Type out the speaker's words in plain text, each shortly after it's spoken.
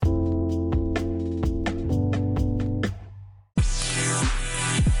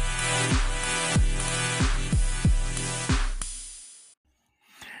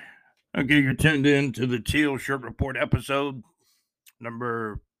Okay, you're tuned in to the TEAL Shirt Report episode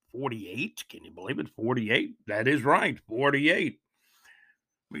number 48. Can you believe it? 48. That is right, 48.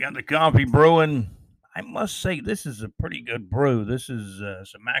 We got the coffee brewing. I must say, this is a pretty good brew. This is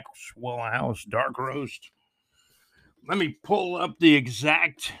some Maxwell House dark roast. Let me pull up the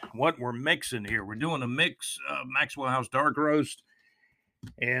exact what we're mixing here. We're doing a mix of Maxwell House dark roast,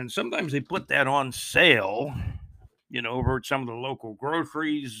 and sometimes they put that on sale. Over at some of the local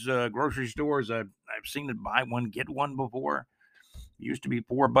grocery stores. I've seen it buy one, get one before. It used to be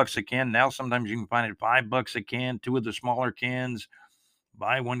 $4 a can. Now sometimes you can find it $5 a can, two of the smaller cans.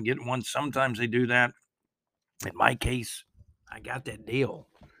 Buy one, get one. Sometimes they do that. In my case, I got that deal.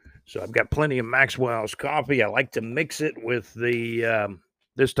 So I've got plenty of Maxwell's coffee. I like to mix it with the,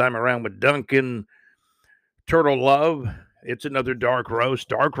 this time around with Dunkin' Turtle Love. It's another dark roast.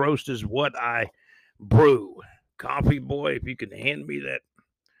 Dark roast is what I brew. Coffee boy, if you can hand me that.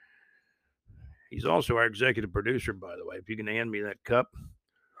 He's also our executive producer, by the way. If you can hand me that cup.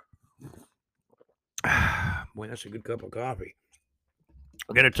 Boy, that's a good cup of coffee.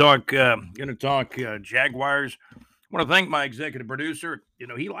 We're going to talk Jaguars. I want to thank my executive producer.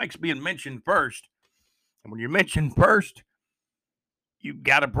 He likes being mentioned first. And when you're mentioned first, you've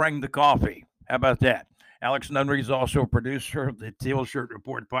got to bring the coffee. How about that? Alex Nunry is also a producer of the Teal Shirt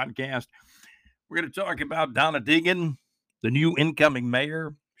Report podcast. We're going to talk about Donna Deegan, the new incoming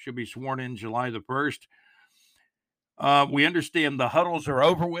mayor. She'll be sworn in July the 1st. We understand the huddles are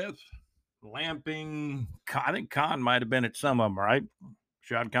over with. Lamping, I think Khan might have been at some of them, right?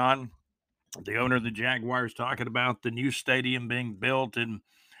 Shad Khan, the owner of the Jaguars, talking about the new stadium being built in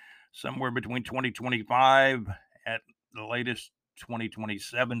somewhere between 2025 at the latest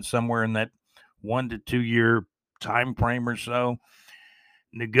 2027, somewhere in that 1 to 2 year time frame or so.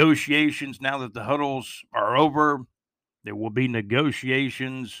 Negotiations, now that the huddles are over, there will be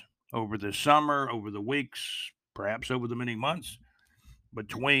negotiations over the summer, over the weeks, perhaps over the many months,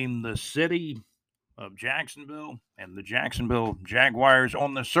 between the city of Jacksonville and the Jacksonville Jaguars.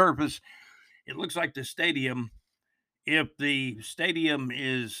 On the surface, it looks like the stadium, if the stadium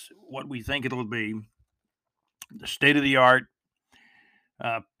is what we think it'll be, the state of the art,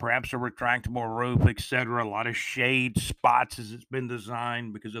 perhaps a retractable roof, etc., a lot of shade spots as it's been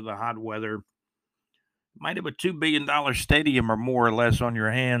designed because of the hot weather. Might have a $2 billion stadium or more or less on your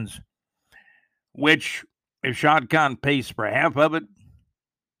hands, which if Shad Khan pays for half of it,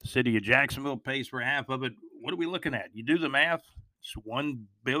 the city of Jacksonville pays for half of it, what are we looking at? You do the math. It's $1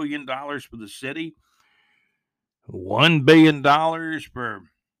 billion for the city. $1 billion for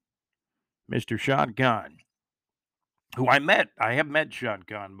Mr. Shad Khan, who I met. I have met Shad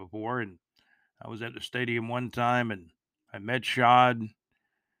Khan before, and I was at the stadium one time, and I met Shad,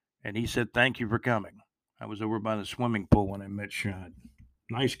 and he said, "Thank you for coming." I was over by the swimming pool when I met Shad.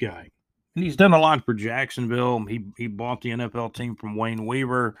 Nice guy. And he's done a lot for Jacksonville. He bought the NFL team from Wayne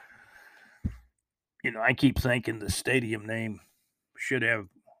Weaver. I keep thinking the stadium name should have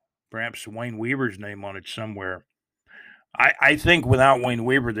perhaps Wayne Weaver's name on it somewhere. I think without Wayne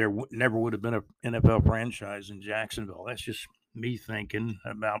Weaver, there never would have been an NFL franchise in Jacksonville. That's just me thinking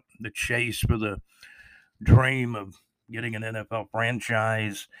about the chase for the dream of getting an NFL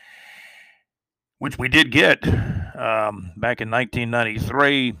franchise, which we did get back in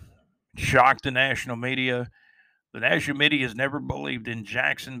 1993. Shocked the national media. The national media has never believed in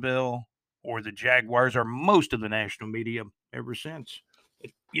Jacksonville or the Jaguars or most of the national media ever since.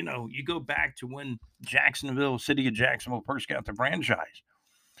 You go back to when city of Jacksonville first got the franchise.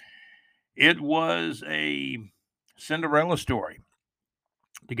 It was a Cinderella story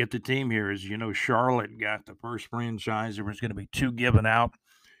to get the team here. As you know, Charlotte got the first franchise. There was going to be two given out.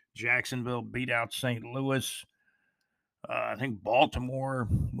 Jacksonville beat out St. Louis. I think Baltimore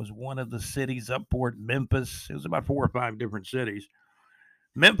was one of the cities up for it. Memphis. It was about 4 or 5 different cities.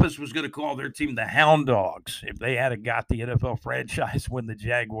 Memphis was going to call their team the Hound Dogs if they had got the NFL franchise when the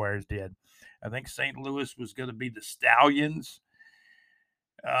Jaguars did. I think St. Louis was going to be the Stallions.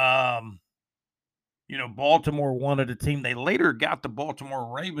 Baltimore wanted a team. They later got the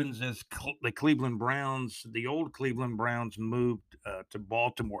Baltimore Ravens as the Cleveland Browns. The old Cleveland Browns moved to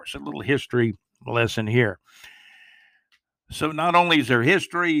Baltimore. So a little history lesson here. So not only is there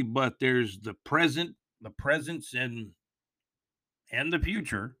history, but there's the presence, and the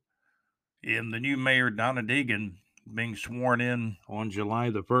future in the new mayor, Donna Deegan, being sworn in on July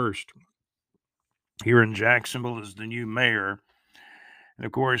the 1st. Here in Jacksonville is the new mayor. And,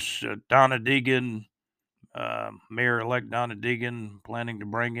 of course, Donna Deegan, Mayor-elect Donna Deegan, planning to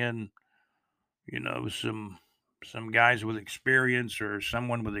bring in, some guys with experience or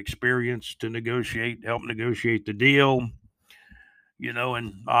someone with experience to help negotiate the deal.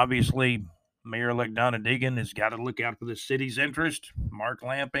 And obviously Mayor-elect Donna Deegan has got to look out for the city's interest. Mark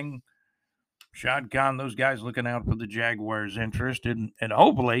Lamping, Shad Khan, those guys looking out for the Jaguars' interest, and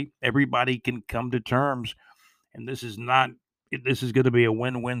hopefully everybody can come to terms. And this is going to be a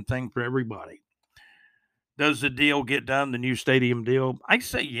win-win thing for everybody. Does the deal get done? The new stadium deal? I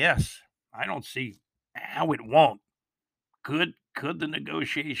say yes. I don't see how it won't. Could the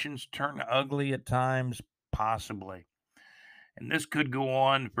negotiations turn ugly at times? Possibly. And this could go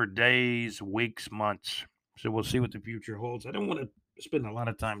on for days, weeks, months. So we'll see what the future holds. I don't want to spend a lot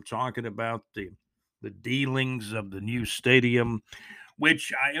of time talking about the dealings of the new stadium,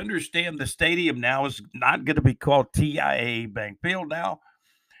 which I understand the stadium now is not going to be called TIAA Bank Field now.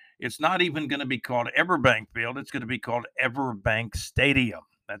 It's not even going to be called Everbank Field. It's going to be called Everbank Stadium.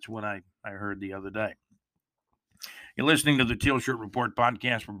 That's what I heard the other day. You're listening to the Teal Shirt Report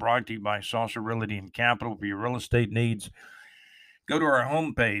podcast. We're brought to you by Saucer Realty and Capital for your real estate needs. Go to our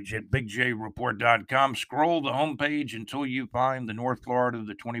homepage at bigjreport.com. Scroll the homepage until you find the North Florida,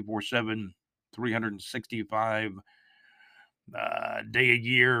 the 24/7, 365 day a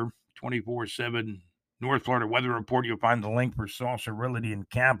year, 24/7 North Florida weather report. You'll find the link for Saucer Realty and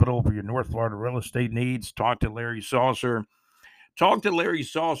Capital for your North Florida real estate needs. Talk to Larry Saucer. Talk to Larry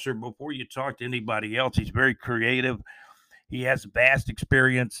Saucer before you talk to anybody else. He's very creative. He has vast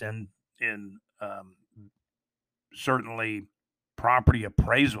experience in certainly property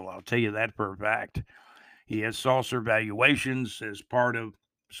appraisal. I'll tell you that for a fact. He has Saucer Valuations as part of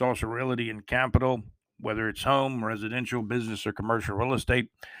Saucer Realty and Capital, whether it's home, residential, business, or commercial real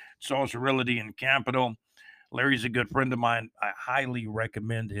estate. Saucer Realty and Capital. Larry's a good friend of mine. I highly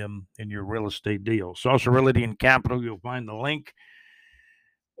recommend him in your real estate deal. Saucer Realty and Capital, you'll find the link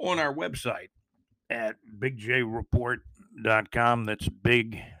on our website at bigjreport.com. That's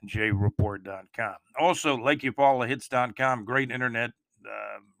bigjreport.com. Also, LakeUfallahits.com, great internet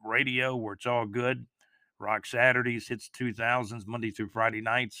radio where it's all good. Rock Saturdays, hits 2000s, Monday through Friday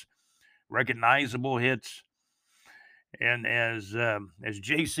nights, recognizable hits. And as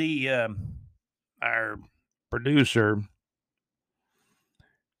JC, our producer,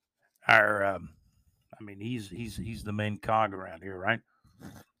 he's the main cog around here, right?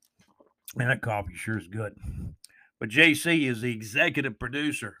 Man, that coffee sure is good. But JC is the executive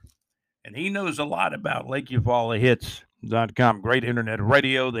producer, and he knows a lot about LakeUfallahits.com. Great internet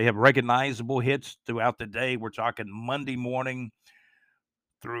radio. They have recognizable hits throughout the day. We're talking Monday morning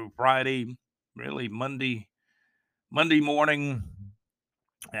through Friday, really Monday morning.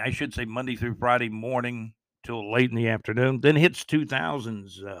 I should say Monday through Friday morning till late in the afternoon. Then hits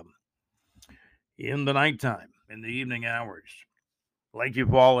 2000s in the nighttime, in the evening hours.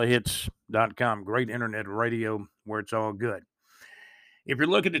 LakeUfallahits.com. Great internet radio where it's all good. If you're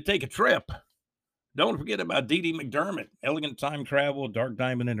looking to take a trip, don't forget about D.D. McDermott, Elegant Time Travel, Dark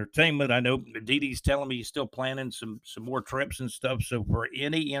Diamond Entertainment. I know D.D.'s telling me he's still planning some more trips and stuff. So for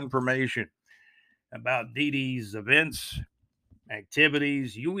any information about D.D.'s events,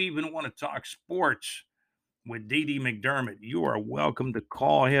 activities, you even want to talk sports with D.D. McDermott, you are welcome to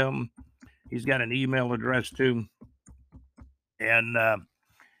call him. He's got an email address too. And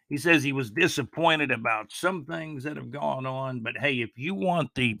he says he was disappointed about some things that have gone on, but hey, if you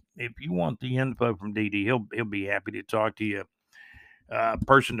want the info from DD, he'll be happy to talk to you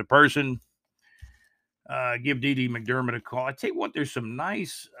person to person. Give DD McDermott a call. I tell you what, there's some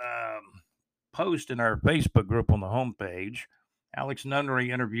nice posts in our Facebook group on the homepage. Alex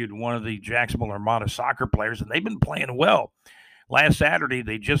Nunnery interviewed one of the Jacksonville Armada soccer players, and they've been playing well. Last Saturday,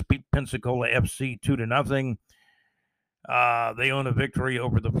 they just beat Pensacola FC 2-0. They own a victory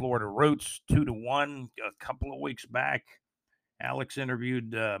over the Florida Roots 2-1 a couple of weeks back. Alex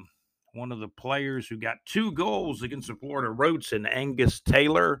interviewed one of the players who got 2 goals against the Florida Roots, and Angus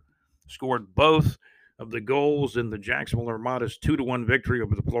Taylor scored both of the goals in the Jacksonville Armada's 2-1 victory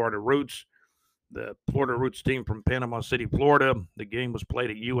over the Florida Roots. The Florida Roots team from Panama City, Florida. The game was played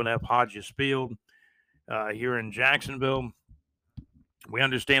at UNF Hodges Field here in Jacksonville. We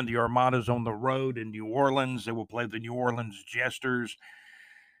understand the Armada's on the road in New Orleans. They will play the New Orleans Jesters.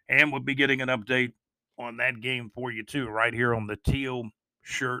 And we'll be getting an update on that game for you, too, right here on the Teal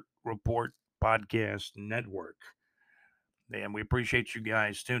Shirt Report Podcast Network. And we appreciate you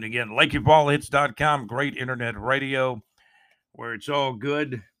guys tuning in. LakeUfallahits.com, great internet radio where it's all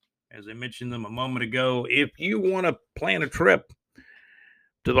good. As I mentioned them a moment ago, if you want to plan a trip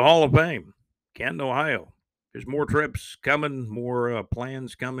to the Hall of Fame, Canton, Ohio, there's more trips coming, more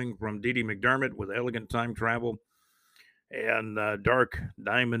plans coming from D.D. McDermott with Elegant Time Travel and Dark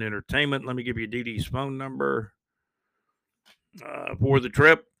Diamond Entertainment. Let me give you D.D.'s phone number for the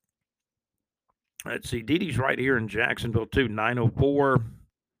trip. Let's see. Didi's right here in Jacksonville, too. 904.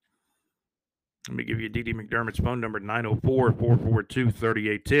 Let me give you Didi McDermott's phone number, 904 442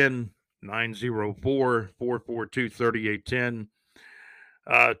 3810. 904 442 3810.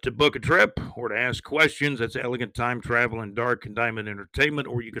 To book a trip or to ask questions, that's Elegant Time Travel and Dark and Diamond Entertainment,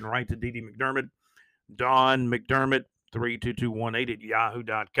 or you can write to Didi McDermott, Don McDermott, 32218 at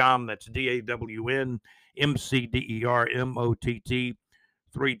yahoo.com. That's DAWN MCDERMOTT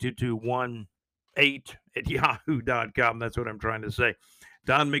 32218 at yahoo.com. That's what I'm trying to say.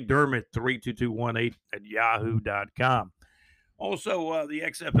 Don McDermott, 32218 at yahoo.com. Also, the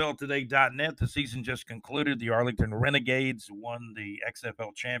XFLtoday.net. The season just concluded. The Arlington Renegades won the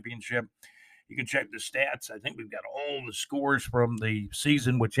XFL championship. You can check the stats. I think we've got all the scores from the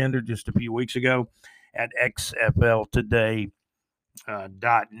season, which ended just a few weeks ago, at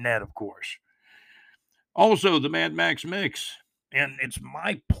XFLtoday.net, of course. Also, the Mad Max Mix. And it's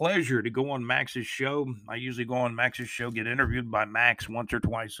my pleasure to go on Max's show. I usually go on Max's show, get interviewed by Max once or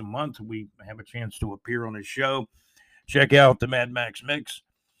twice a month. We have a chance to appear on his show. Check out the Mad Max Mix.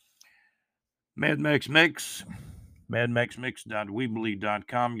 Mad Max Mix.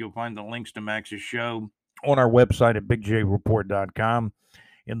 MadMaxMix.weebly.com. You'll find the links to Max's show on our website at BigJReport.com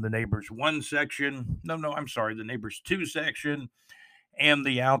in the Neighbors 1 section. The Neighbors 2 section and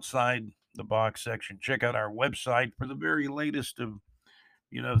the Outside the Box section. Check out our website for the very latest of,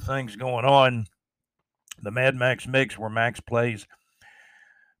 things going on. The Mad Max Mix, where Max plays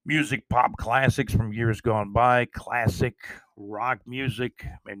music, pop classics from years gone by, classic rock music,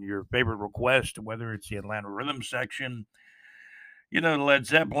 and your favorite request, whether it's the Atlanta Rhythm section, Led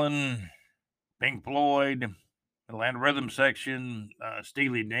Zeppelin, Pink Floyd, Atlanta Rhythm section,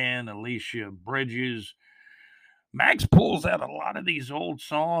 Steely Dan, Alicia Bridges. Max pulls out a lot of these old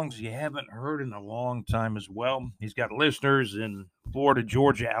songs you haven't heard in a long time as well. He's got listeners in Florida,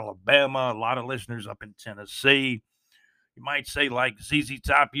 Georgia, Alabama, a lot of listeners up in Tennessee. You might say, like ZZ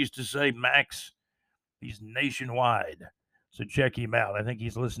Top used to say, Max, he's nationwide. So check him out. I think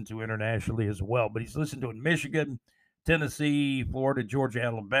he's listened to internationally as well, but he's listened to in Michigan, Tennessee, Florida, Georgia,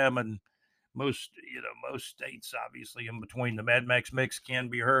 Alabama, and most states, obviously, in between. The Mad Max Mix can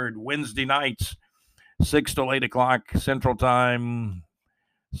be heard Wednesday nights, 6 till 8 o'clock Central Time,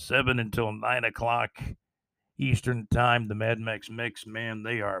 7 until 9 o'clock Eastern Time. The Mad Max Mix, man,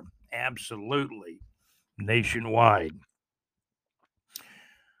 they are absolutely nationwide.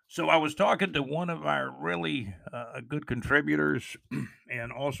 So I was talking to one of our really good contributors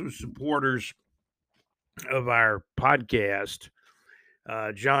and also supporters of our podcast,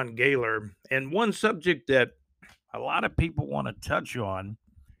 John Gaylor, and one subject that a lot of people want to touch on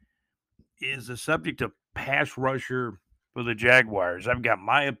is the subject of pass rusher for the Jaguars. I've got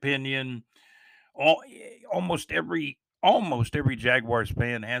my opinion. Almost every Jaguars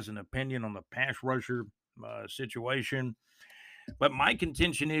fan has an opinion on the pass rusher situation. But my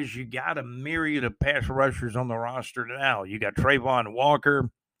contention is you got a myriad of pass rushers on the roster now. You got Trayvon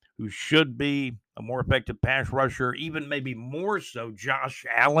Walker, who should be a more effective pass rusher, even maybe more so Josh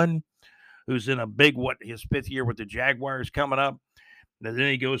Allen, who's in his 5th year with the Jaguars coming up. And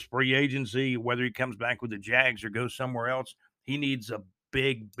then he goes free agency, whether he comes back with the Jags or goes somewhere else. He needs a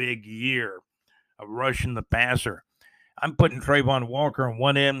big, big year of rushing the passer. I'm putting Trayvon Walker on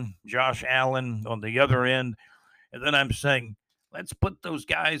one end, Josh Allen on the other end, and then I'm saying, let's put those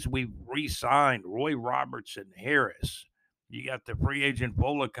guys we've re-signed, Roy Robertson, Harris. You got the free agent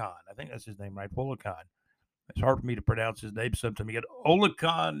Volacon. I think that's his name, right? Volacon. It's hard for me to pronounce his name sometimes. You got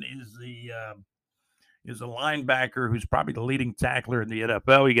Olacon is a linebacker who's probably the leading tackler in the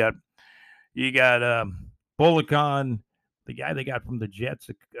NFL. You got Volacon, the guy they got from the Jets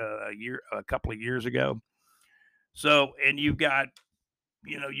a couple of years ago. So, and you've got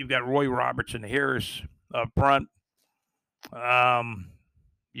Roy Robertson, Harris up front.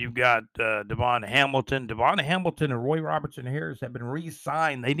 You've got Devon Hamilton. Devon Hamilton and Roy Robertson Harris have been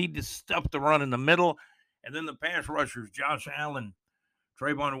re-signed. They need to stuff the run in the middle. And then the pass rushers, Josh Allen,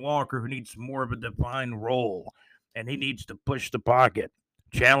 Trayvon Walker, who needs more of a defined role. And he needs to push the pocket,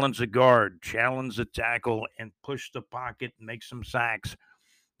 challenge the guard, challenge the tackle, and push the pocket, make some sacks.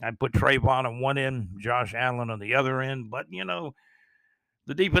 I put Trayvon on one end, Josh Allen on the other end. But, the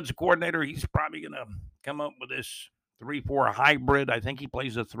defensive coordinator, he's probably going to come up with this 3-4 hybrid. I think he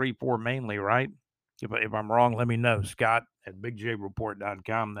plays a 3-4 mainly, right? If I'm wrong, let me know. Scott at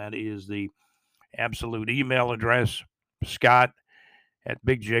BigJReport.com. That is the absolute email address. Scott at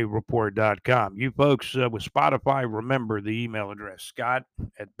BigJReport.com. You folks with Spotify, remember the email address. Scott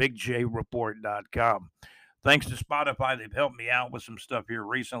at BigJReport.com. Thanks to Spotify, they've helped me out with some stuff here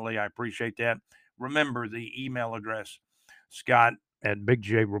recently. I appreciate that. Remember the email address. Scott at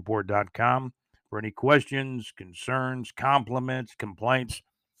BigJReport.com. For any questions, concerns, compliments, complaints,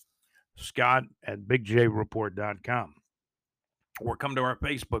 Scott at bigjreport.com. Or come to our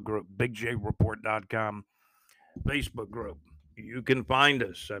Facebook group, bigjreport.com Facebook group. You can find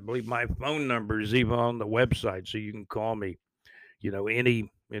us. I believe my phone number is even on the website, so you can call me, any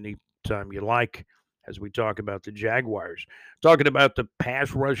time you like as we talk about the Jaguars. Talking about the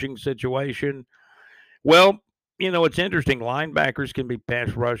pass rushing situation. Well, it's interesting. Linebackers can be pass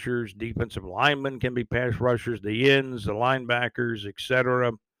rushers, defensive linemen can be pass rushers, the ends, the linebackers,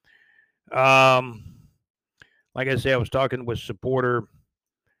 etc. Um, like I say, I was talking with supporter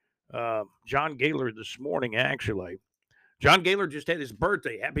John Gaylor this morning, actually. John Gaylor just had his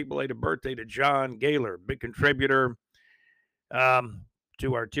birthday. Happy belated birthday to John Gaylor, big contributor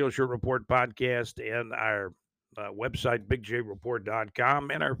to our Teal Shirt Report podcast and our website,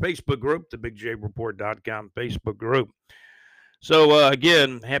 bigjreport.com, and our Facebook group, the bigjreport.com Facebook group. So,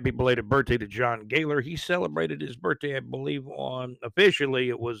 again, happy belated birthday to John Gaylor. He celebrated his birthday, I believe,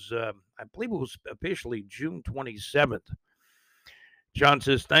 officially June 27th. John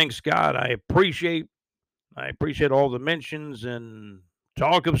says, thanks, Scott. I appreciate all the mentions and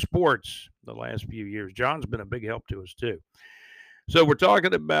talk of sports the last few years. John's been a big help to us, too. So we're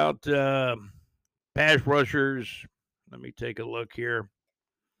talking about pass rushers. Let me take a look here.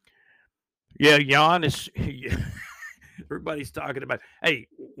 Yeah, Jan is. Everybody's talking about, hey,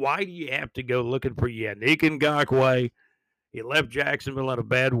 why do you have to go looking for Yannick Ngakoue? He left Jacksonville in a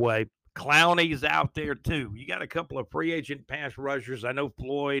bad way. Clowney's out there, too. You got a couple of free agent pass rushers. I know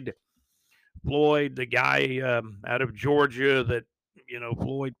Floyd, the guy out of Georgia that,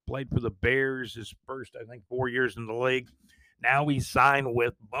 Floyd played for the Bears his first, I think, 4 years in the league. Now he's signed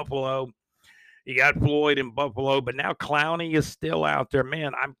with Buffalo. You got Floyd in Buffalo, but now Clowney is still out there.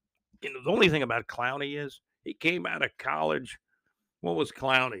 Man, the only thing about Clowney is he came out of college. What was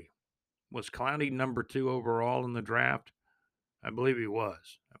Clowney? Was Clowney number 2 overall in the draft? I believe he was.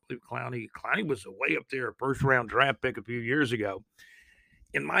 I believe Clowney was way up there, a first-round draft pick a few years ago.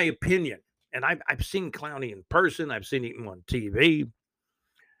 In my opinion, and I've seen Clowney in person. I've seen him on TV.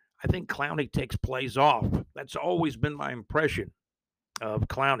 I think Clowney takes plays off. That's always been my impression of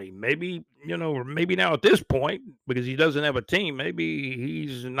Clowney. Maybe, maybe now at this point, because he doesn't have a team, maybe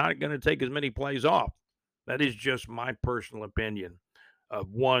he's not going to take as many plays off. That is just my personal opinion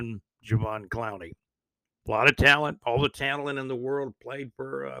of one Javon Clowney. A lot of talent, all the talent in the world. Played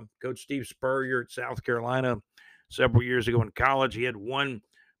for Coach Steve Spurrier at South Carolina several years ago in college. He had one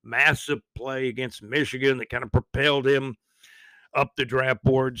massive play against Michigan that kind of propelled him up the draft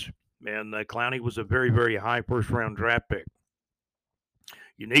boards. And Clowney was a very, very high first-round draft pick.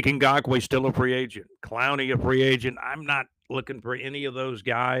 Yannick Ngakoue still a free agent. Clowney a free agent. I'm not looking for any of those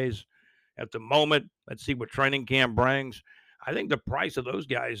guys at the moment. Let's see what training camp brings. I think the price of those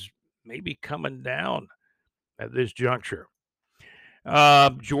guys may be coming down at this juncture.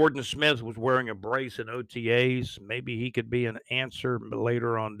 Jordan Smith was wearing a brace in OTAs. Maybe he could be an answer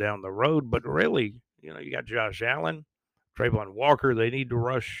later on down the road. But really, you got Josh Allen, Trayvon Walker. They need to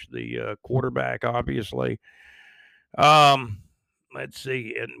rush the quarterback, obviously. Let's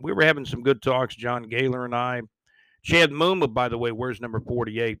see. And we were having some good talks, John Gaylor and I. Chad Muma, by the way, wears number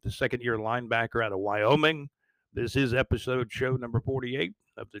 48, the second-year linebacker out of Wyoming. This is show number 48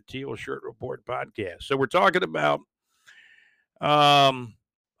 of the Teal Shirt Report podcast. So we're talking about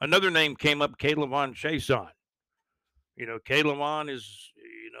another name came up, K'Lavon Chaisson. K'Lavon is,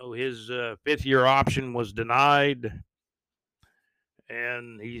 his fifth-year option was denied,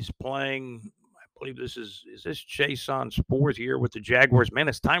 and he's playing, I believe is this Chaisson's fourth year with the Jaguars. Man,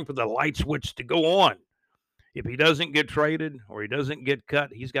 it's time for the light switch to go on. If he doesn't get traded or he doesn't get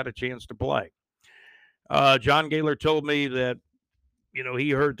cut, he's got a chance to play. John Gaylor told me that,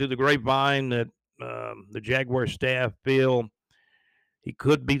 he heard through the grapevine that the Jaguar staff feel he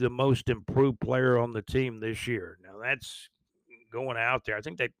could be the most improved player on the team this year. Now, that's going out there. I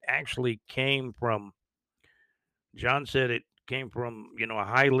think that actually came from, John said it came from, a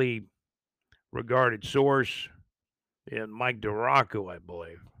highly regarded source in Mike DeRocco, I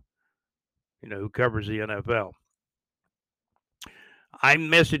believe, who covers the NFL. I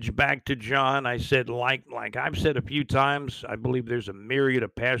messaged back to John. I said, like I've said a few times, I believe there's a myriad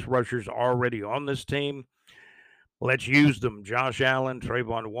of pass rushers already on this team. Let's use them. Josh Allen,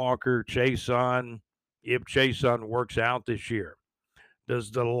 Trayvon Walker, Chaisson, if Chaisson works out this year. Does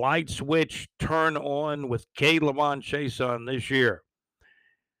the light switch turn on with K'Lavon Chaisson this year?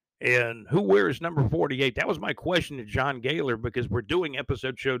 And who wears number 48? That was my question to John Gaylor because we're doing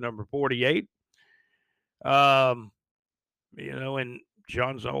show number 48. And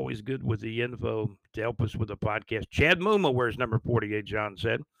John's always good with the info to help us with the podcast. Chad Muma wears number 48, John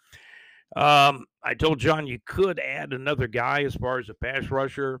said. I told John you could add another guy as far as a pass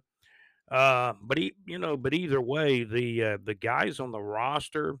rusher. But either way, the guys on the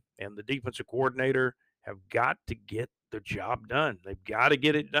roster and the defensive coordinator have got to get the job done. They've got to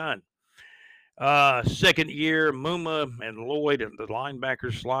get it done. Second year, Muma and Lloyd and the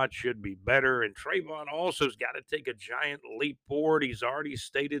linebacker slot should be better. And Trayvon also has got to take a giant leap forward. He's already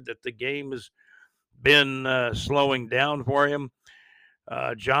stated that the game has been slowing down for him.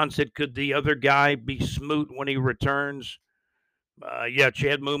 John said, could the other guy be Smoot when he returns? Yeah,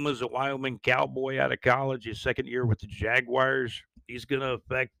 Chad Muma's a Wyoming Cowboy out of college. His second year with the Jaguars. He's going to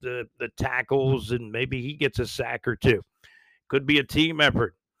affect the tackles, and maybe he gets a sack or two. Could be a team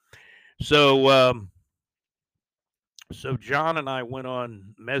effort. So John and I went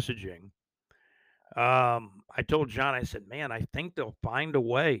on messaging. I told John, I said, man, I think they'll find a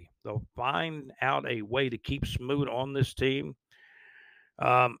way. They'll find out a way to keep Smoot on this team.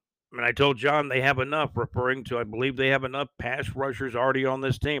 And I told John they have enough, referring to, I believe they have enough pass rushers already on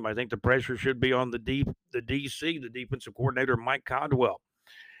this team. I think the pressure should be on the DC, the defensive coordinator, Mike Codwell.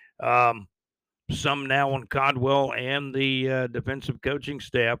 Some now on Codwell and the defensive coaching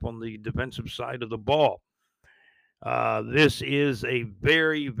staff on the defensive side of the ball. This is a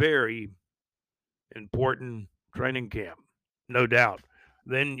very, very important training camp, no doubt.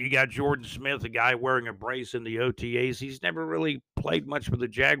 Then you got Jordan Smith, a guy wearing a brace in the OTAs. He's never really played much for the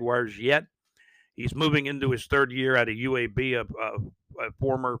Jaguars yet. He's moving into his third year at a UAB, a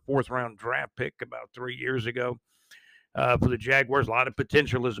former fourth-round draft pick about 3 years ago for the Jaguars. A lot of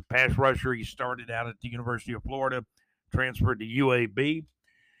potential as a pass rusher. He started out at the University of Florida, transferred to UAB.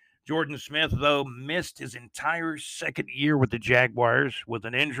 Jordan Smith, though, missed his entire second year with the Jaguars with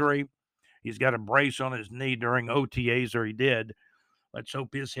an injury. He's got a brace on his knee during OTAs, or he did. Let's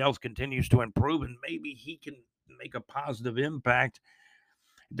hope his health continues to improve and maybe he can make a positive impact.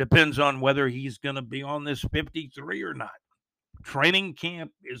 It depends on whether he's going to be on this 53 or not. Training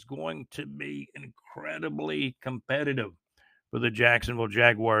camp is going to be incredibly competitive for the Jacksonville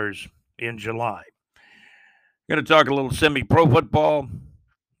Jaguars in July. We're going to talk a little semi-pro football.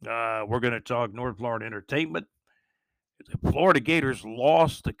 We're going to talk North Florida entertainment. The Florida Gators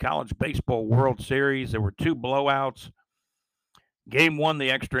lost the College Baseball World Series. There were two blowouts. Game one,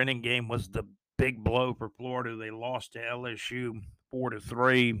 the extra inning game, was the big blow for Florida. They lost to LSU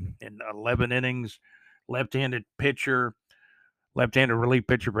 4-3 in 11 innings. Left-handed relief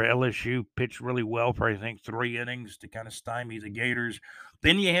pitcher for LSU pitched really well for, I think, 3 innings to kind of stymie the Gators.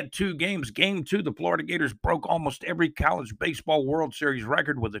 Then you had 2 games. Game 2, the Florida Gators broke almost every College Baseball World Series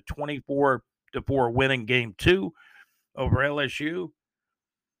record with a 24-4 win in Game 2 over LSU.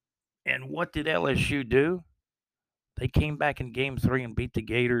 And what did LSU do? They came back in Game 3 and beat the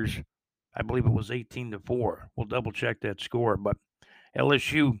Gators. I believe it was 18-4. We'll double check that score. But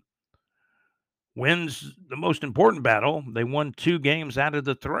LSU wins the most important battle. They won 2 games out of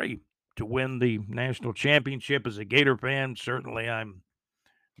the 3 to win the national championship. As a Gator fan, certainly I'm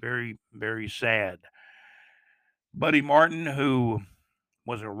very, very sad. Buddy Martin, who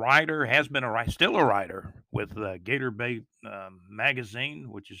was a writer, has been still a writer with Gator Bay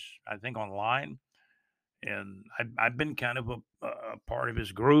magazine, which is, I think, online. And I've been kind of a part of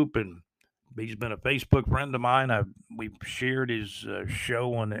his group, and he's been a Facebook friend of mine. We've shared his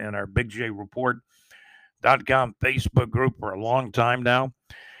show in our BigJReport.com Facebook group for a long time now.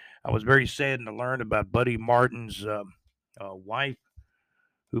 I was very saddened to learn about Buddy Martin's wife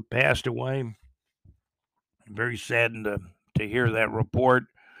who passed away. Very saddened to hear that report.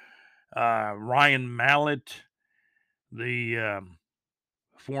 Ryan Mallett, the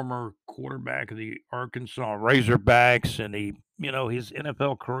former quarterback of the Arkansas Razorbacks, and his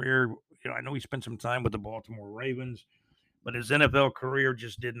NFL career. I know he spent some time with the Baltimore Ravens, but his NFL career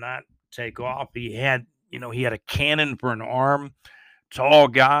just did not take off. He had a cannon for an arm, tall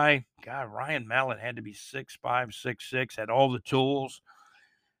guy. God, Ryan Mallett had to be 6'5", 6'6", had all the tools,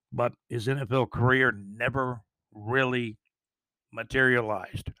 but his NFL career never really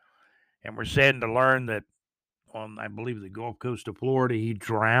materialized. And we're saddened to learn that on, I believe, the Gulf Coast of Florida, he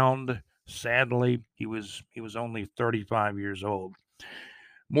drowned. Sadly, he was only 35 years old.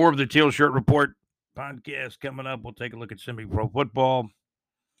 More of the Teal Shirt Report podcast coming up. We'll take a look at semi-pro football.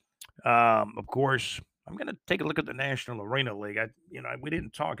 Of course, I'm going to take a look at the National Arena League. We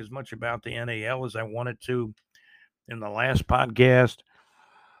didn't talk as much about the NAL as I wanted to in the last podcast.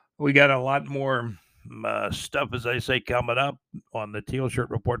 We got a lot more stuff, as I say, coming up on the Teal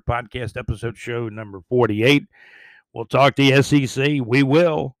Shirt Report podcast episode show number 48. We'll talk the SEC. We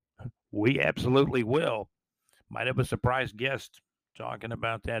will. We absolutely will. Might have a surprise guest talking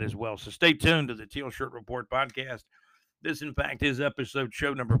about that as well. So stay tuned to the Teal Shirt Report podcast. This, in fact, is episode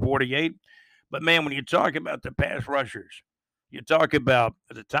show number 48. But, man, when you talk about the pass rushers, you talk about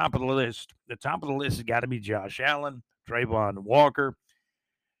at the top of the list. The top of the list has got to be Josh Allen, Trayvon Walker,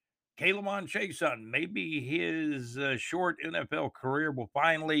 K'Lavon Chaisson. Maybe his short NFL career will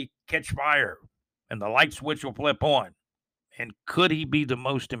finally catch fire and the light switch will flip on. And could he be the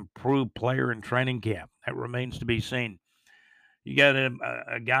most improved player in training camp? That remains to be seen. You got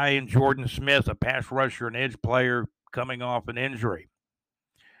a guy in Jordan Smith, a pass rusher, an edge player coming off an injury.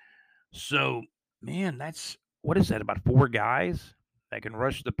 So, man, what is that, about 4 guys that can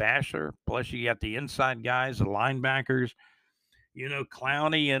rush the passer? Plus, you got the inside guys, the linebackers.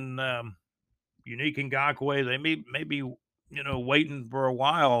 Clowney and Unique Ngakoue, they may be, waiting for a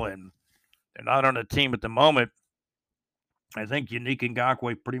while, and they're not on a team at the moment. I think Unique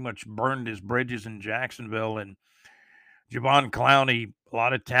Ngakoue pretty much burned his bridges in Jacksonville, and Javon Clowney, a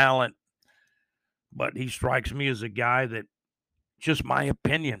lot of talent, but he strikes me as a guy that, just my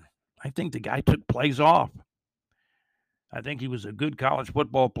opinion, I think the guy took plays off. I think he was a good college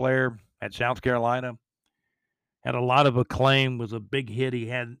football player at South Carolina, had a lot of acclaim with a big hit he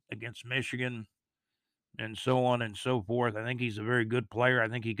had against Michigan and so on and so forth. I think he's a very good player. I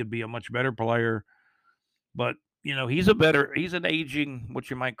think he could be a much better player, but he's an aging, what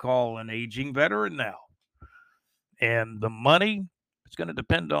you might call an aging veteran now. And the money, it's going to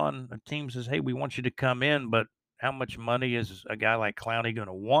depend on a team says, hey, we want you to come in, but how much money is a guy like Clowney going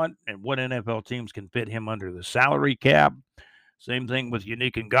to want, and what NFL teams can fit him under the salary cap? Same thing with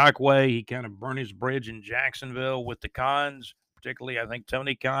Unique Ngakoue. He kind of burned his bridge in Jacksonville with the Khans, particularly, I think,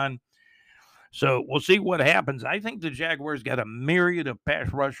 Tony Khan. So we'll see what happens. I think the Jaguars got a myriad of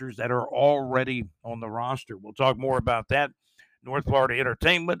pass rushers that are already on the roster. We'll talk more about that. North Florida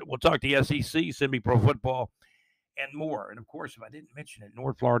Entertainment. We'll talk the SEC, semi-pro football, and more. And, of course, if I didn't mention it,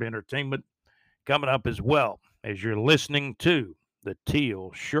 North Florida Entertainment coming up as well as you're listening to the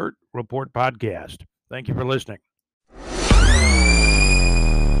Teal Shirt Report podcast. Thank you for listening.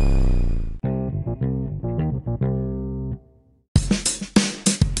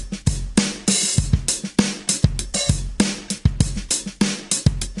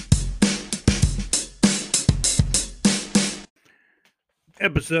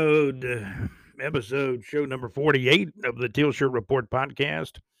 Episode show number 48 of the Teal Shirt Report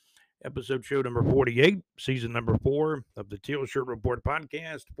podcast. Episode show number 48, season number 4 of the Teal Shirt Report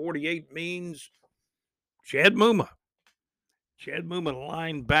podcast. 48 means Chad Muma. Chad Muma,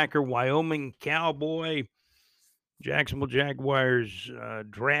 linebacker, Wyoming Cowboy, Jacksonville Jaguars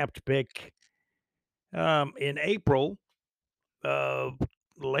draft pick in April of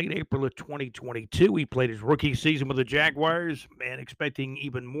late April of 2022. He played his rookie season with the Jaguars, and expecting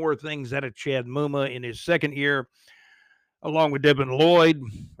even more things out of Chad Muma in his second year, along with Devin Lloyd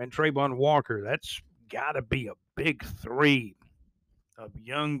and Trayvon Walker. That's got to be a big 3 of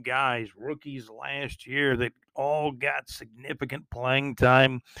young guys, rookies last year that all got significant playing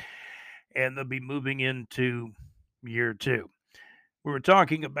time, and they'll be moving into year 2. We were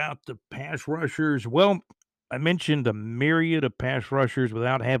talking about the pass rushers. Well, I mentioned a myriad of pass rushers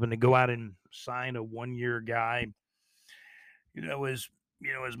without having to go out and sign a 1-year guy. As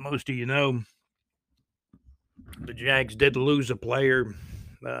most of you know, the Jags did lose a player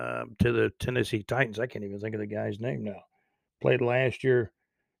to the Tennessee Titans. I can't even think of the guy's name now. Played last year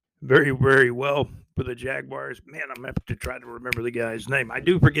very, very well for the Jaguars. Man, I'm going to have to try to remember the guy's name. I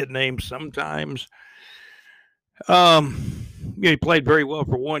do forget names sometimes. He played very well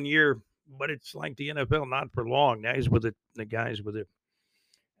for 1 year, but it's like the NFL, not for long. Now he's with the guys with the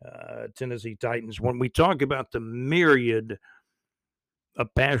Tennessee Titans. When we talk about the myriad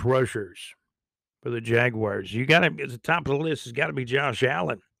of pass rushers for the Jaguars, you got to, at the top of the list has got to be Josh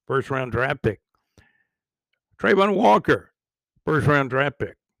Allen, first-round draft pick. Trayvon Walker, first-round draft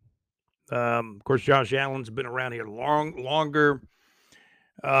pick. Of course, Josh Allen's been around here longer.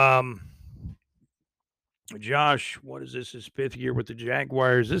 Josh, what is this, his 5th year with the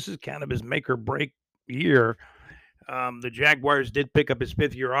Jaguars? This is kind of his make or break year. The Jaguars did pick up his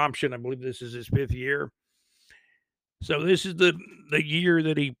 5th-year option. I believe this is his 5th year. So this is the year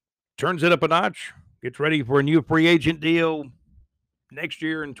that he turns it up a notch, gets ready for a new free agent deal next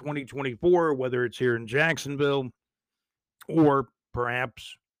year in 2024, whether it's here in Jacksonville or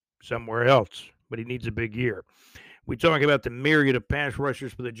perhaps somewhere else. But he needs a big year. We talk about the myriad of pass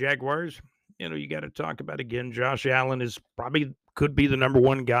rushers for the Jaguars. You got to talk about, again, Josh Allen could be the number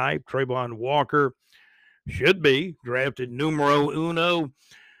 1 guy. Trayvon Walker should be drafted numero uno,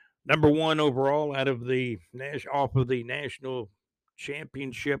 number 1 overall off of the national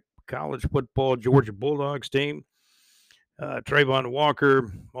championship college football Georgia Bulldogs team. Trayvon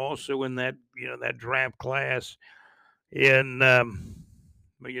Walker also in that draft class. And,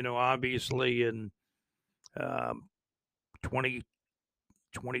 obviously in um, 20,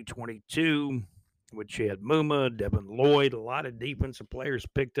 2022 with Chad Muma, Devin Lloyd, a lot of defensive players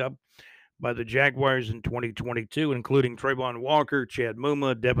picked up by the Jaguars in 2022, including Trayvon Walker, Chad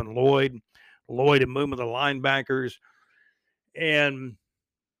Muma, Devin Lloyd, Lloyd and Muma, the linebackers. And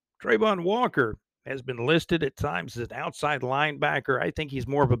Trayvon Walker has been listed at times as an outside linebacker. I think he's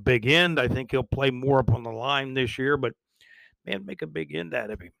more of a big end. I think he'll play more up on the line this year, but man, make a big end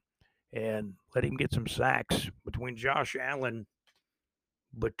out of him and let him get some sacks between Josh Allen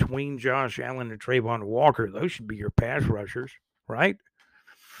and Trayvon Walker. Those should be your pass rushers, right?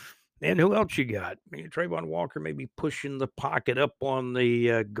 And who else you got? Trayvon Walker may be pushing the pocket up on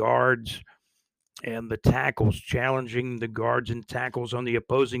the guards and the tackles, challenging the guards and tackles on the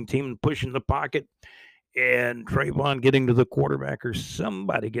opposing team and pushing the pocket. And Trayvon getting to the quarterback or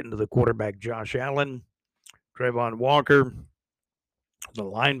somebody getting to the quarterback. Josh Allen, Trayvon Walker, the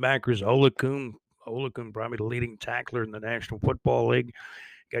linebackers, Olakun, probably the leading tackler in the National Football League.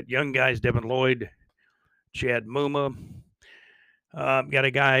 Got young guys, Devin Lloyd, Chad Muma. Got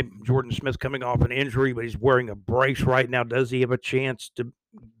a guy, Jordan Smith, coming off an injury, but he's wearing a brace right now. Does he have a chance to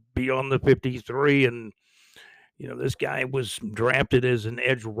be on the 53? And, this guy was drafted as an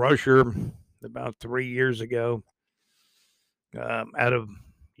edge rusher about 3 years ago out of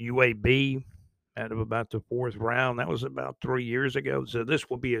UAB, out of about the fourth round. That was about 3 years ago. So this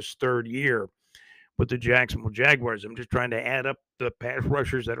will be his third year with the Jacksonville Jaguars. I'm just trying to add up the pass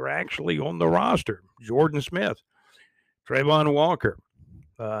rushers that are actually on the roster. Jordan Smith, Trayvon Walker,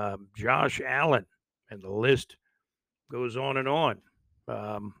 Josh Allen, and the list goes on and on.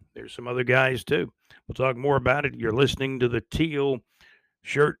 There's some other guys too. We'll talk more about it. You're listening to the Teal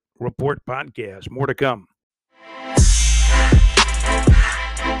Shirt Report podcast. More to come.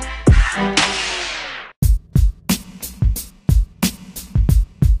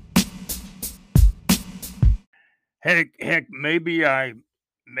 Heck, maybe I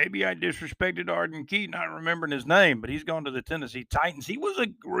disrespected Arden Key, not remembering his name, but he's gone to the Tennessee Titans. He was a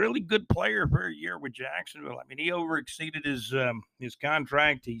really good player for a year with Jacksonville. I mean, he overexceeded his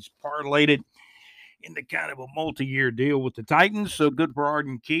contract. He's parlayed it into kind of a multi-year deal with the Titans. So good for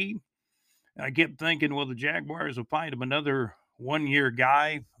Arden Key. I kept thinking, well, the Jaguars will find him another one-year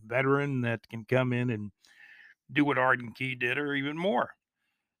guy, veteran that can come in and do what Arden Key did, or even more.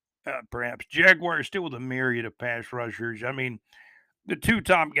 Perhaps Jaguars still with a myriad of pass rushers. I mean, the two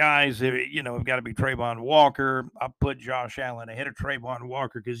top guys, have got to be Trayvon Walker. I put Josh Allen ahead of Trayvon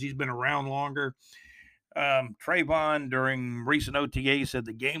Walker because he's been around longer. Trayvon, during recent OTA, said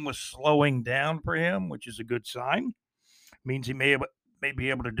the game was slowing down for him, which is a good sign. Means he may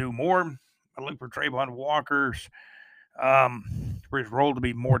be able to do more. I look for Trayvon Walker's for his role to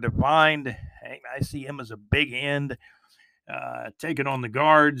be more defined. I see him as a big end. Taking on the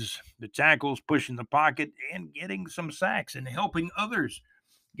guards, the tackles, pushing the pocket, and getting some sacks and helping others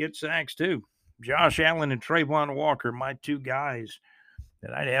get sacks too. Josh Allen and Trayvon Walker, my two guys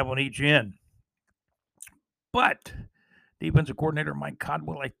that I'd have on each end. But defensive coordinator Mike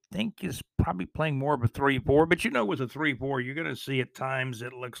Codwell, I think, is probably playing more of a 3-4. But with a 3-4, you're going to see at times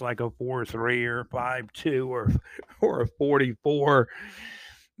it looks like a 4-3 or 5-2 or a 44.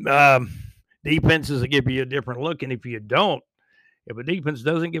 Defenses will give you a different look, and if a defense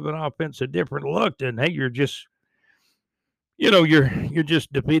doesn't give an offense a different look, then hey, you're just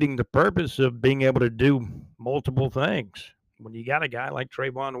defeating the purpose of being able to do multiple things when you got a guy like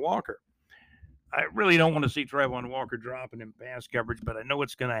Trayvon Walker. I really don't want to see Trayvon Walker dropping in pass coverage, but I know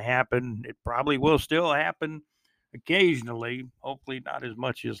it's going to happen. It probably will still happen occasionally, hopefully not as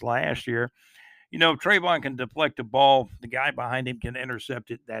much as last year. If Trayvon can deflect the ball, the guy behind him can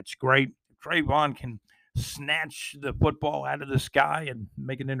intercept it. That's great. If Trayvon can snatch the football out of the sky and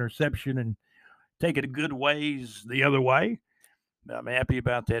make an interception and take it a good ways the other way, I'm happy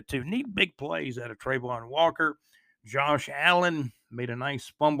about that too. Neat big plays out of Trayvon Walker. Josh Allen made a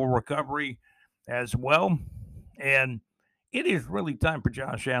nice fumble recovery as well. And it is really time for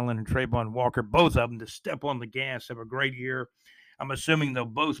Josh Allen and Trayvon Walker, both of them, to step on the gas, have a great year. I'm assuming they'll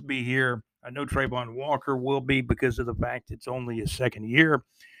both be here. I know Trayvon Walker will be because of the fact it's only his second year.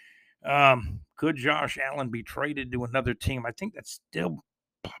 Could Josh Allen be traded to another team? I think that's still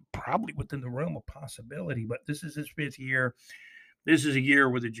probably within the realm of possibility, but this is his fifth year. This is a year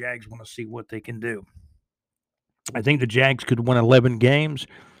where the Jags want to see what they can do. I think the Jags could win 11 games.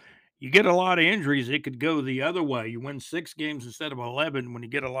 You get a lot of injuries, it could go the other way. You win 6 games instead of 11 when you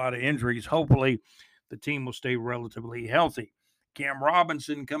get a lot of injuries. Hopefully, the team will stay relatively healthy. Cam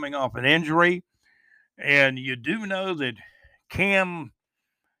Robinson coming off an injury, and you do know that Cam,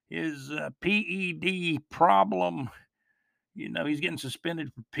 his PED problem He's getting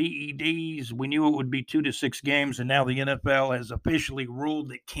suspended for PEDs. We knew it would be 2 to 6 games, and now the NFL has officially ruled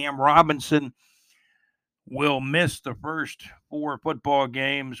that Cam Robinson will miss the first 4 football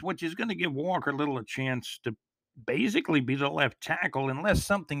games, which is going to give Walker Little a chance to basically be the left tackle unless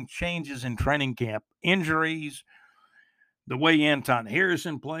something changes in training camp. Injuries, the way Anton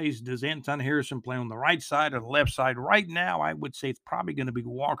Harrison plays. Does Anton Harrison play on the right side or the left side? Right now, I would say it's probably going to be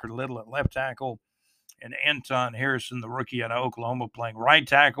Walker Little at left tackle and Anton Harrison, the rookie out of Oklahoma, playing right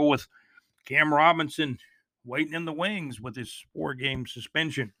tackle, with Cam Robinson waiting in the wings with his 4-game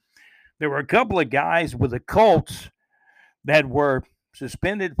suspension. There were a couple of guys with the Colts that were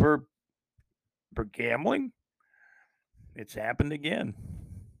suspended for gambling. It's happened again.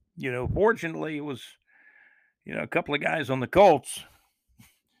 Fortunately, it was, a couple of guys on the Colts.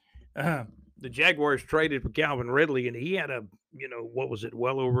 The Jaguars traded for Calvin Ridley, and he had a,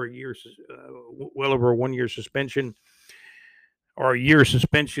 well over a 1-year suspension, or a year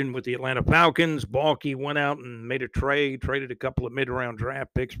suspension with the Atlanta Falcons. Balky went out and made a traded a couple of mid-round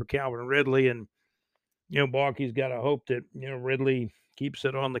draft picks for Calvin Ridley, and Balky's got to hope that Ridley keeps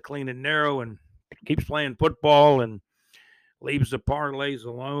it on the clean and narrow and keeps playing football and leaves the parlays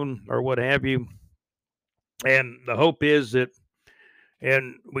alone or what have you. And the hope is that,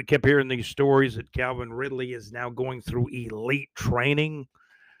 and we kept hearing these stories, that Calvin Ridley is now going through elite training,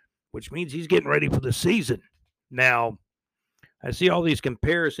 which means he's getting ready for the season. Now, I see all these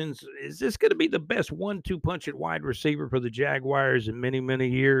comparisons. Is this going to be the best 1-2 punch at wide receiver for the Jaguars in many, many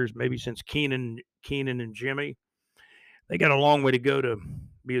years, maybe since Keenan and Jimmy? They got a long way to go to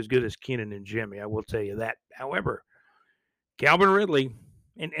be as good as Keenan and Jimmy, I will tell you that. However, Calvin Ridley,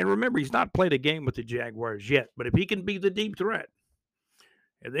 and remember, he's not played a game with the Jaguars yet, but if he can be the deep threat,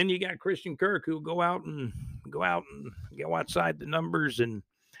 and then you got Christian Kirk, who will go outside the numbers and,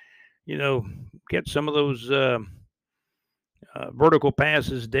 get some of those vertical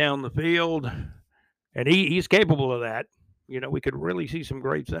passes down the field, and he's capable of that. We could really see some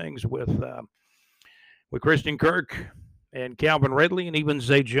great things with Christian Kirk and Calvin Ridley, and even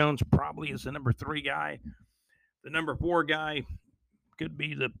Zay Jones probably is the number 3 guy. The number 4 guy could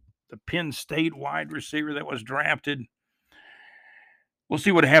be the Penn State wide receiver that was drafted. We'll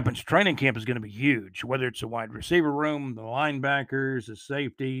see what happens. Training camp is going to be huge, whether it's the wide receiver room, the linebackers, the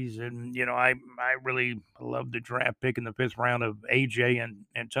safeties. And, I really love the draft pick in the 5th round of AJ and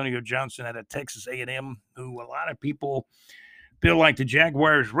Antonio Johnson out of Texas A&M, who a lot of people feel like the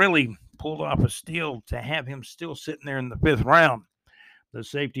Jaguars really pulled off a steal to have him still sitting there in the 5th round, the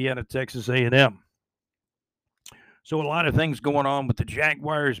safety out of Texas A&M. So a lot of things going on with the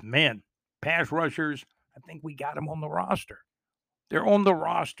Jaguars. Man, pass rushers, I think we got them on the roster. They're on the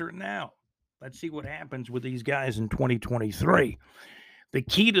roster now. Let's see what happens with these guys in 2023. The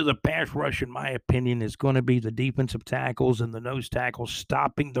key to the pass rush, in my opinion, is going to be the defensive tackles and the nose tackles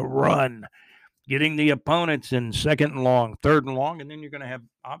stopping the run, getting the opponents in 2nd and long, 3rd and long, and then you're going to have,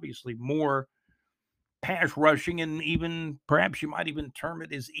 obviously, more pass rushing, and even perhaps you might even term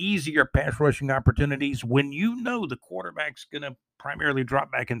it as easier pass rushing opportunities when the quarterback's going to primarily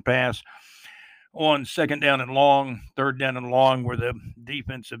drop back and pass on 2nd down and long, 3rd down and long, where the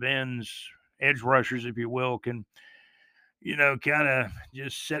defensive ends, edge rushers, if you will, can, kind of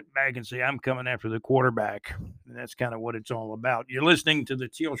just sit back and say, I'm coming after the quarterback. And that's kind of what it's all about. You're listening to the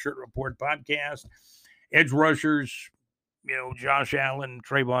Teal Shirt Report podcast. Edge rushers, Josh Allen,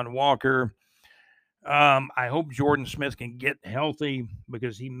 Trayvon Walker. I hope Jordan Smith can get healthy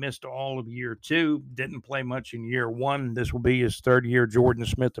because he missed all of year 2, didn't play much in year 1. This will be his 3rd year. Jordan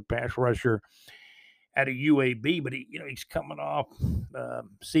Smith, the pass rusher at a UAB, but he's coming off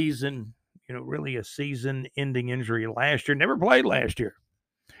season, really a season-ending injury last year. Never played last year.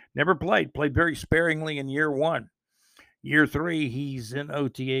 Played very sparingly in year 1. Year 3, he's in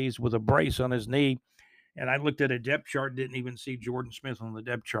OTAs with a brace on his knee, and I looked at a depth chart, didn't even see Jordan Smith on the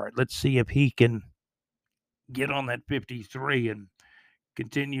depth chart. Let's see if he can get on that 53 and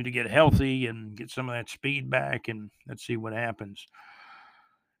continue to get healthy and get some of that speed back, and let's see what happens.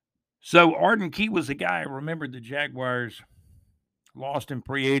 So Arden Key was the guy. I remember the Jaguars lost in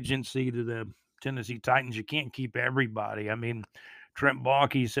free agency to the Tennessee Titans. You can't keep everybody. I mean, Trent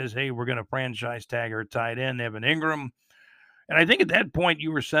Baalke says, hey, we're going to franchise tag our tight end, Evan Ingram. And I think at that point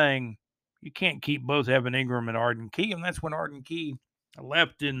you were saying you can't keep both Evan Ingram and Arden Key. And that's when Arden Key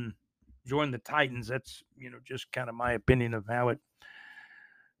left and joined the Titans. That's, just kind of my opinion of how it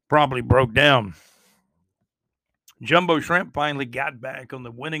probably broke down. Jumbo Shrimp finally got back on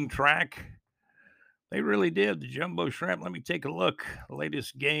the winning track. They really did. The Jumbo Shrimp, let me take a look. The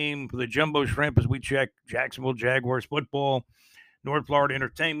latest game for the Jumbo Shrimp as we check Jacksonville Jaguars football, North Florida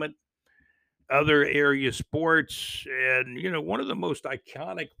Entertainment. other area sports. And, one of the most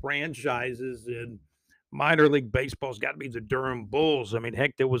iconic franchises in minor league baseball's got to be the Durham Bulls. I mean,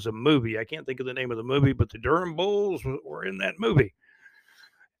 heck, there was a movie. I can't think of the name of the movie, but the Durham Bulls were in that movie.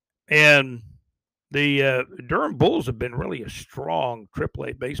 And the Durham Bulls have been really a strong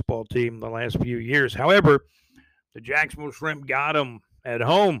AAA baseball team the last few years. However, the Jacksonville Shrimp got them at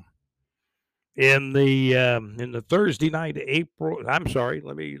home in the Thursday night April. I'm sorry,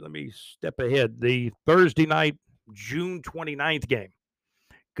 let me step ahead. The Thursday night June 29th game,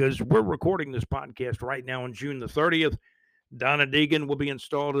 because we're recording this podcast right now on June the 30th. Donna Deegan will be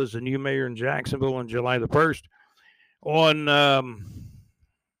installed as the new mayor in Jacksonville on July the 1st. On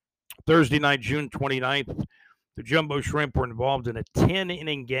Thursday night, June 29th, the Jumbo Shrimp were involved in a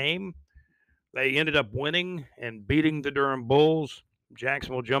 10-inning game. They ended up winning and beating the Durham Bulls.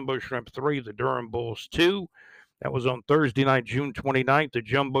 Jacksonville Jumbo Shrimp 3, the Durham Bulls 2. That was on Thursday night, June 29th. The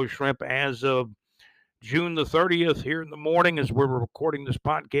Jumbo Shrimp, as of June the 30th, here in the morning as we're recording this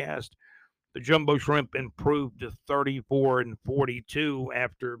podcast, the Jumbo Shrimp improved to 34-42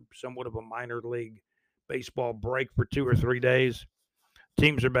 after somewhat of a minor league baseball break for 2 or 3 days.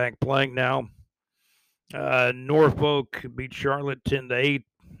 Teams are back playing now. Norfolk beat Charlotte 10-8.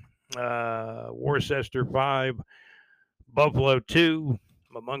 Worcester 5, Buffalo 2,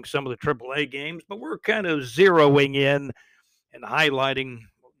 among some of the AAA games. But we're kind of zeroing in and highlighting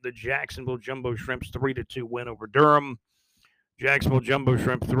the Jacksonville Jumbo Shrimp's 3-2 win over Durham. Jacksonville Jumbo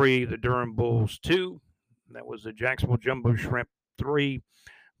Shrimp 3, the Durham Bulls 2. That was the Jacksonville Jumbo Shrimp 3,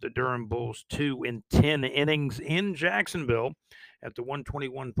 the Durham Bulls 2 in 10 innings in Jacksonville at the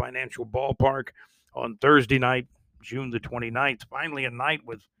 121 Financial Ballpark on Thursday night, June the 29th. Finally, a night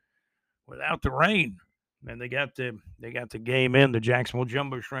without the rain, and they got the game in. The Jacksonville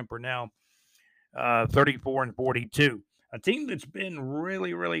Jumbo Shrimp are now 34-42. A team that's been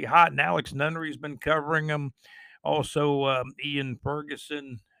really, really hot, and Alex Nunnery's been covering them. Also, Ian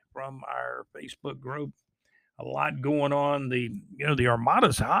Ferguson from our Facebook group. A lot going on. The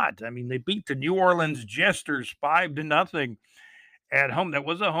Armada's hot. I mean, they beat the New Orleans Jesters 5-0 at home. That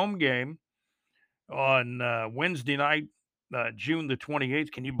was a home game on Wednesday night, June the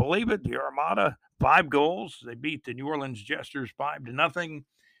 28th. Can you believe it? The Armada, 5 goals. They beat the New Orleans Jesters 5-0.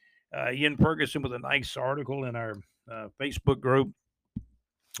 Ian Ferguson with a nice article in our Facebook group.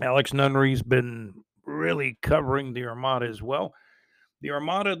 Alex Nunnery's been really covering the Armada as well. The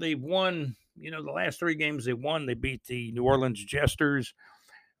Armada, they've won, the last 3 games they won. They beat the New Orleans Jesters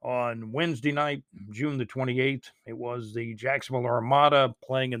on Wednesday night, June the 28th. It was the Jacksonville Armada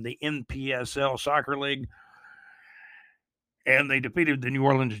playing in the NPSL Soccer League. And they defeated the New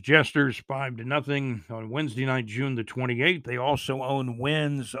Orleans Jesters 5-0 on Wednesday night, June the 28th. They also own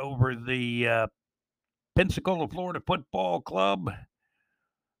wins over the Pensacola, Florida Football Club,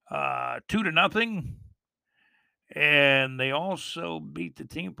 2-0. And they also beat the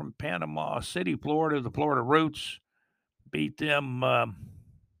team from Panama City, Florida, the Florida Roots. Beat them.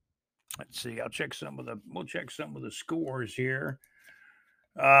 Let's see. We'll check some of the scores here.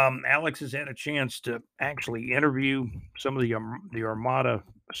 Alex has had a chance to actually interview some of the Armada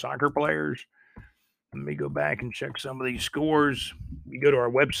soccer players. Let me go back and check some of these scores. You go to our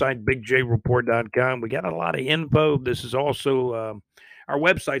website, bigjreport.com. We got a lot of info. This is also our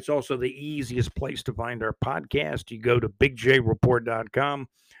website's also the easiest place to find our podcast. You go to bigjreport.com,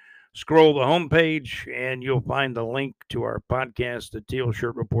 scroll the homepage, and you'll find the link to our podcast, the Teal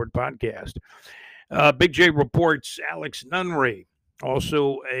Shirt Report podcast. Big J Reports, Alex Nunnery,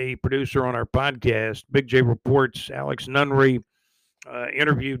 also a producer on our podcast. Big J Reports, Alex Nunnery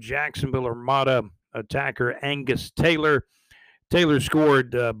interviewed Jacksonville Armada attacker Angus Taylor. Taylor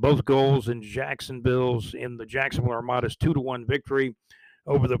scored both goals in the Jacksonville Armada's 2-1 victory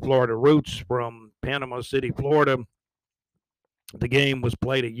over the Florida Roots from Panama City, Florida. The game was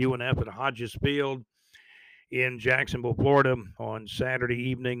played at UNF at Hodges Field in Jacksonville, Florida on Saturday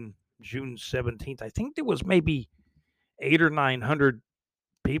evening, June 17th. I think there was maybe 800 or 900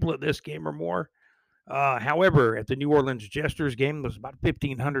 people at this game or more. However, at the New Orleans Jesters game, there's about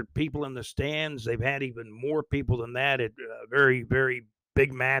 1,500 people in the stands. They've had even more people than that at very, very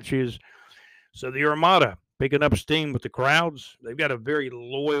big matches. So the Armada picking up steam with the crowds. They've got a very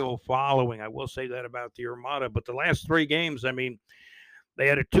loyal following. I will say that about the Armada. But the last 3 games, I mean, they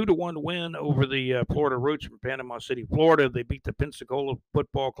had a 2-1 win over the Florida Roots from Panama City, Florida. They beat the Pensacola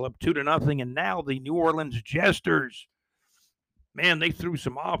Football Club 2-0. And now the New Orleans Jesters, man, they threw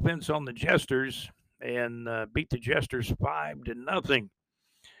some offense on the Jesters and beat the Jesters 5-0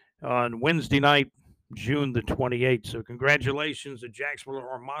 on Wednesday night, June the 28th. So congratulations to Jacksonville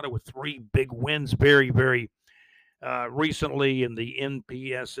Armada with 3 big wins. Very, very recently in the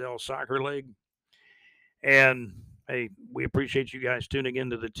NPSL Soccer League. And hey, we appreciate you guys tuning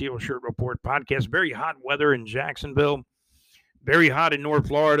into the Teal Shirt Report podcast. Very hot weather in Jacksonville. Very hot in North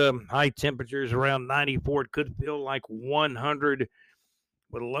Florida. High temperatures around 94. It could feel like 100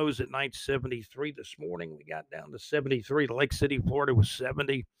 with lows at night 73. This morning we got down to 73. Lake City, Florida was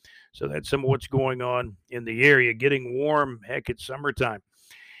 70. So that's some of what's going on in the area. Getting warm. Heck, it's summertime.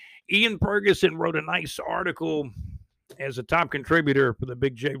 Ian Ferguson wrote a nice article as a top contributor for the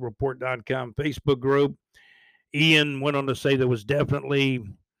BigJReport.com Facebook group. Ian went on to say there was definitely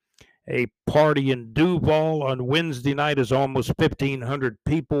a party in Duval on Wednesday night as almost 1,500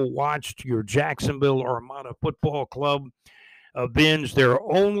 people watched your Jacksonville Armada Football Club avenge their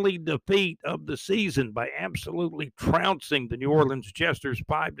only defeat of the season by absolutely trouncing the New Orleans Jesters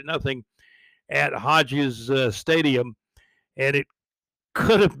 5-0 at Hodges Stadium. And it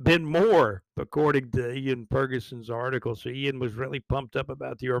could have been more, according to Ian Ferguson's article. So Ian was really pumped up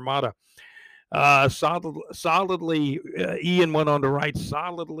about the Armada. Solidly, Ian went on to write,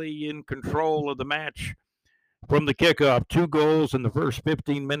 solidly in control of the match from the kickoff. 2 goals in the first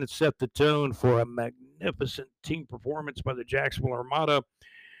 15 minutes set the tone for a magnificent team performance by the Jacksonville Armada.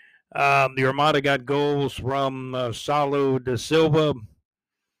 The Armada got goals from Saulo da Silva.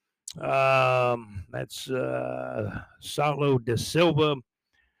 That's Saulo da Silva,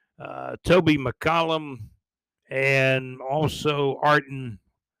 Toby McCollum, and also Arden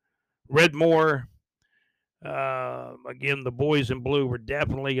Redmore. Again, the boys in blue were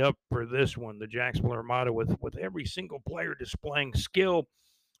definitely up for this one. The Jacksonville Armada with every single player displaying skill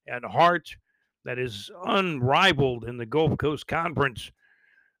and heart that is unrivaled in the Gulf Coast Conference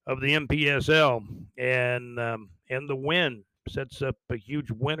of the NPSL. And the win sets up a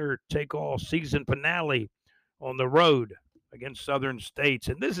huge winner-take-all season finale on the road against Southern States.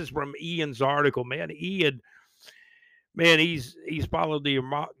 And this is from Ian's article, man. Ian, man, he's followed the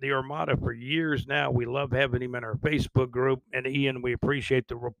Armada for years now. We love having him in our Facebook group. And Ian, we appreciate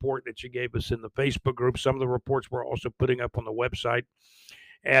the report that you gave us in the Facebook group. Some of the reports we're also putting up on the website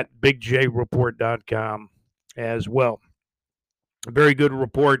at BigJReport.com as well. A very good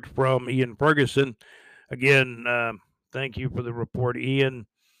report from Ian Ferguson. Again, thank you for the report, Ian.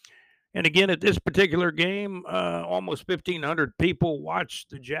 And again, at this particular game, almost 1,500 people watched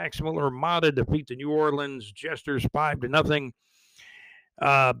the Jacksonville Armada defeat the New Orleans Jesters 5-0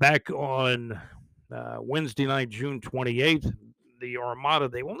 back on Wednesday night, June 28th. The Armada,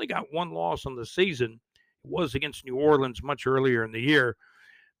 they only got 1 loss on the season. It was against New Orleans much earlier in the year.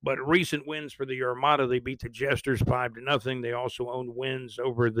 But recent wins for the Armada, they beat the Jesters 5-0. They also owned wins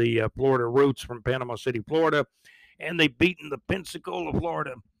over the Florida Roots from Panama City, Florida. And they've beaten the Pensacola,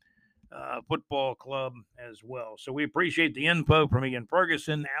 Florida football club as well. So we appreciate the info from Ian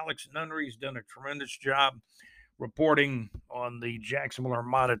Ferguson. Alex Nunnery's done a tremendous job reporting on the Jacksonville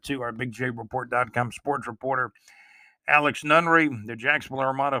Armada too. Our BigJReport.com sports reporter, Alex Nunnery. The Jacksonville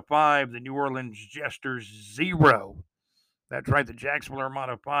Armada 5, the New Orleans Jesters 0. That's right, the Jacksonville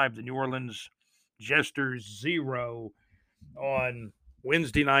Armada 5, the New Orleans Jesters 0 on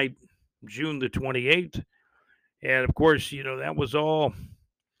Wednesday night, June the 28th. And of course, you know, that was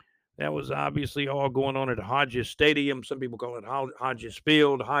obviously all going on at Hodges Stadium. Some people call it Hodges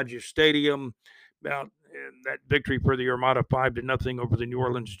Field, Hodges Stadium. About that victory for the Armada 5-0 over the New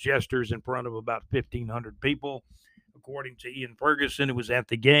Orleans Jesters in front of about 1,500 people, according to Ian Ferguson, who was at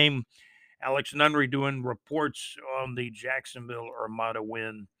the game. Alex Nunnery doing reports on the Jacksonville Armada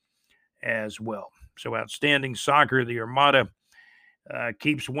win as well. So outstanding soccer. The Armada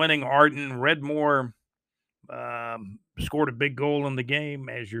keeps winning. Arden Redmore scored a big goal in the game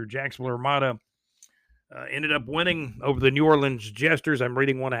as your Jacksonville Armada ended up winning over the New Orleans Jesters. I'm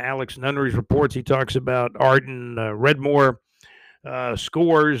reading one of Alex Nunnery's reports. He talks about Arden Redmore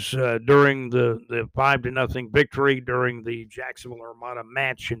scores during the 5-0 victory during the Jacksonville Armada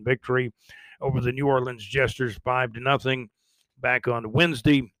match and victory over the New Orleans Jesters 5-0 back on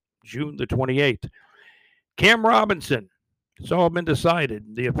Wednesday, June the 28th. Cam Robinson. It's all been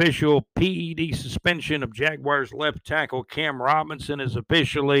decided. The official PED suspension of Jaguars left tackle Cam Robinson is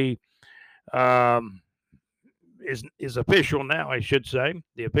officially is official now, I should say.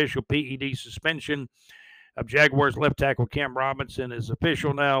 The official PED suspension of Jaguars left tackle Cam Robinson is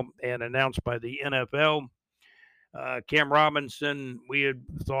official now and announced by the NFL. Cam Robinson, we had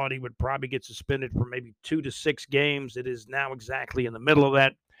thought he would probably get suspended for maybe 2 to 6 games. It is now exactly in the middle of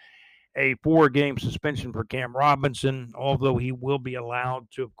that. A 4-game suspension for Cam Robinson, although he will be allowed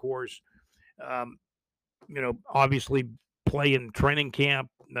to, of course, obviously play in training camp.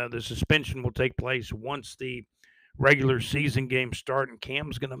 The suspension will take place once the regular season games start, and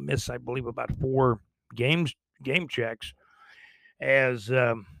Cam's going to miss, I believe, about 4 games, game checks as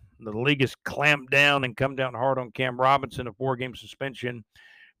the league has clamped down and come down hard on Cam Robinson, a 4-game suspension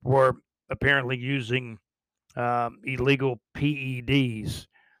for apparently using illegal PEDs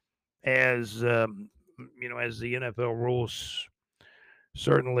as as the NFL rules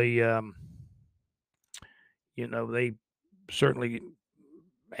certainly they certainly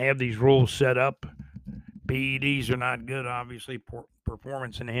have these rules set up. PEDs are not good, obviously,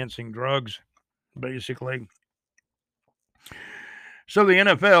 performance enhancing drugs, basically. So the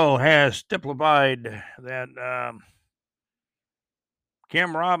NFL has stipulated that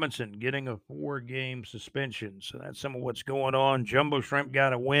Cam Robinson getting a 4-game suspension. So that's some of what's going on. Jumbo Shrimp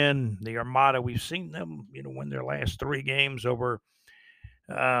got a win. The Armada, we've seen them, win their last 3 games over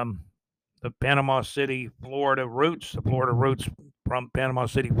the Panama City, Florida Roots. The Florida Roots from Panama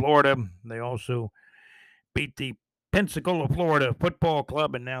City, Florida. They also beat the Pensacola, Florida Football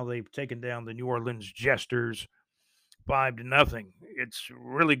Club, and now they've taken down the New Orleans Jesters 5-0. It's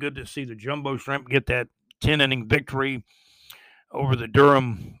really good to see the Jumbo Shrimp get that 10-inning victory over the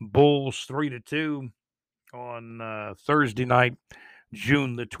Durham Bulls 3-2 on Thursday night,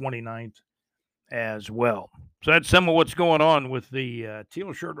 June the 29th as well. So that's some of what's going on with the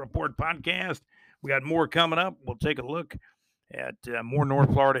Teal Shirt Report podcast. We got more coming up. We'll take a look at more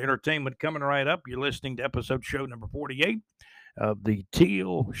North Florida entertainment coming right up. You're listening to episode show number 48 of the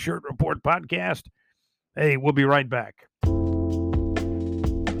Teal Shirt Report podcast. Hey, we'll be right back.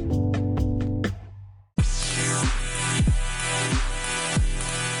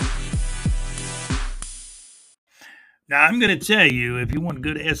 Now, I'm going to tell you, if you want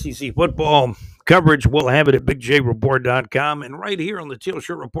good SEC football coverage, we'll have it at bigjreport.com. And right here on the Teal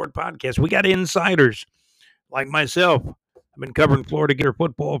Shirt Report podcast, we got insiders like myself. I've been covering Florida Gator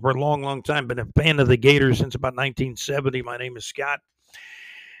football for a long, long time. Been a fan of the Gators since about 1970. My name is Scott.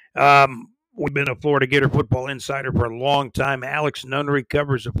 We've been a Florida Gator football insider for a long time. Alex Nunnery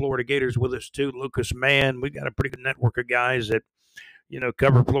covers the Florida Gators with us too. Lucas Mann. We've got a pretty good network of guys that,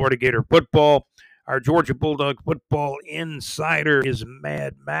 cover Florida Gator football. Our Georgia Bulldog football insider is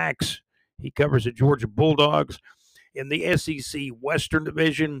Mad Max. He covers the Georgia Bulldogs. In the SEC Western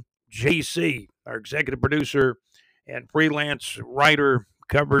Division, JC, our executive producer and freelance writer,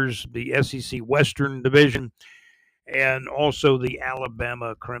 covers the SEC Western Division and also the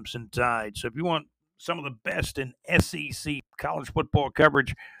Alabama Crimson Tide. So if you want some of the best in SEC college football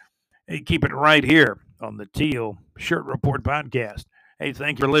coverage, hey, keep it right here on the Teal Shirt Report podcast. Hey,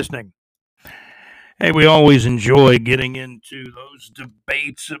 thank you for listening. Hey, we always enjoy getting into those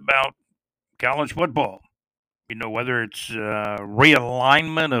debates about college football. Whether it's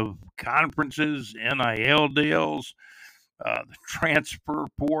realignment of conferences, NIL deals, the transfer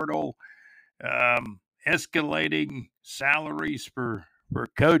portal, escalating salaries for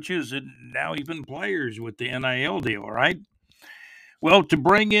coaches and now even players with the NIL deal, right? Well, to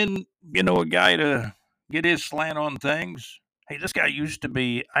bring in, a guy to get his slant on things. Hey, this guy used to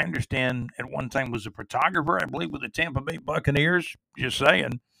be, I understand, at one time was a photographer, I believe, with the Tampa Bay Buccaneers. Just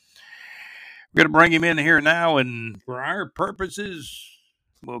saying. We're going to bring him in here now, and for our purposes,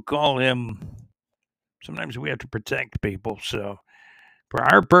 we'll call him, sometimes we have to protect people, so for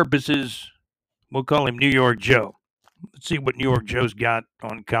our purposes, we'll call him New York Joe. Let's see what New York Joe's got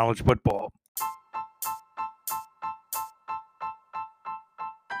on college football.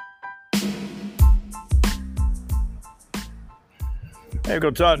 Hey, we're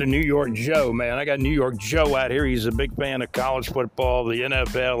going to talk to New York Joe, man. I got New York Joe out here. He's a big fan of college football, the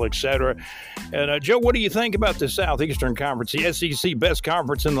NFL, etc. And, Joe, what do you think about the Southeastern Conference, the SEC best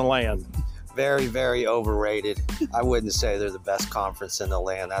conference in the land? Very, very overrated. I wouldn't say they're the best conference in the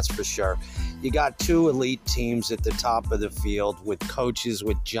land, that's for sure. You got 2 elite teams at the top of the field with coaches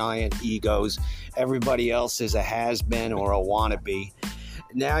with giant egos. Everybody else is a has-been or a wannabe.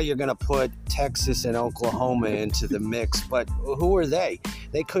 Now you're going to put Texas and Oklahoma into the mix, but who are they?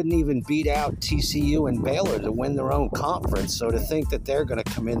 They couldn't even beat out TCU and Baylor to win their own conference. So to think that they're going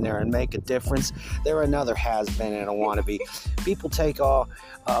to come in there and make a difference, they're another has-been and a wannabe. People take all,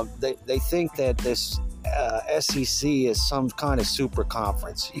 they think that this SEC is some kind of super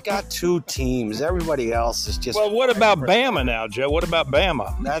conference. You got 2 teams. Everybody else is just... Well, what about Bama now, Joe? What about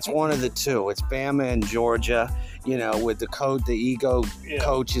Bama? That's one of the 2. It's Bama and Georgia. With the ego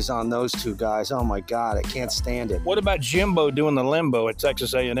coaches on those 2 guys. Oh, my God, I can't stand it. What about Jimbo doing the limbo at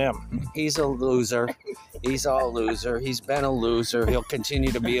Texas A&M? He's a loser. He's a loser. He's been a loser. He'll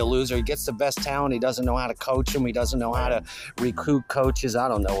continue to be a loser. He gets the best talent. He doesn't know how to coach them. He doesn't know how to recruit coaches. I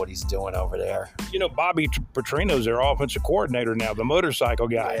don't know what he's doing over there. Bobby Petrino's their offensive coordinator now, the motorcycle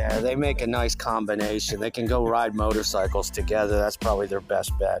guy. Yeah, they make a nice combination. They can go ride motorcycles together. That's probably their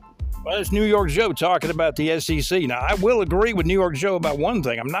best bet. Well, it's New York Joe talking about the SEC. Now, I will agree with New York Joe about one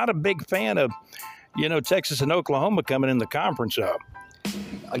thing. I'm not a big fan of, Texas and Oklahoma coming in the conference up.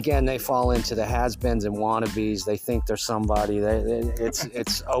 Again, they fall into the has-beens and wannabes. They think they're somebody.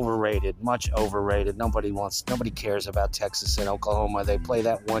 It's overrated, much overrated. Nobody cares about Texas and Oklahoma. They play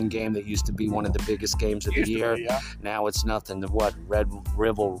that one game that used to be one of the biggest games of the year. Yeah. Now it's nothing. What, Red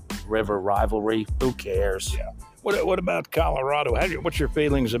River rivalry? Who cares? Yeah. What about Colorado? What's your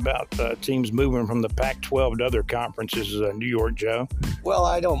feelings about teams moving from the Pac-12 to other conferences, New York, Joe? Well,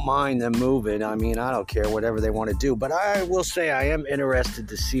 I don't mind them moving. I mean, I don't care whatever they want to do. But I will say I am interested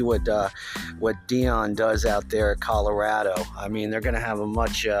to see what Dion does out there at Colorado. I mean, they're going to have a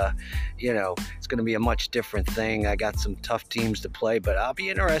much, it's going to be a much different thing. I got some tough teams to play, but I'll be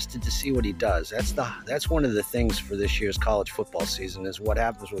interested to see what he does. That's one of the things for this year's college football season is what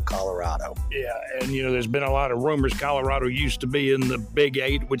happens with Colorado. Yeah, and there's been a lot of rumors. Colorado used to be in the Big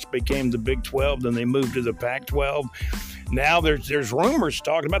 8, which became the Big 12. Then they moved to the Pac-12. Now there's rumors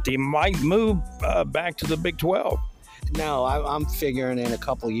talking about they might move back to the Big 12. No, I'm figuring in a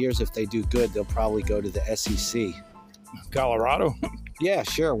couple of years, if they do good, they'll probably go to the SEC. Colorado? Yeah,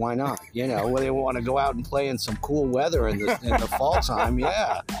 sure. Why not? They want to go out and play in some cool weather in the fall time.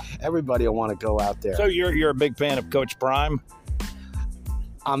 Yeah, everybody will want to go out there. So you're a big fan of Coach Prime?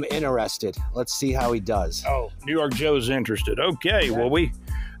 I'm interested. Let's see how he does. Oh, New York Joe's interested. Okay. Well, we've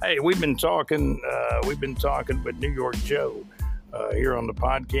been talking with New York Joe here on the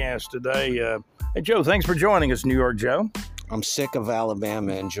podcast today. Hey, Joe, thanks for joining us, New York Joe. I'm sick of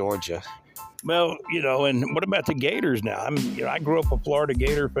Alabama and Georgia. Well, and what about the Gators now? I grew up a Florida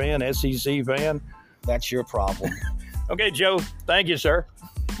Gator fan, SEC fan. That's your problem. Okay, Joe. Thank you, sir.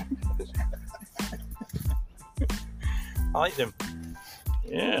 I like them.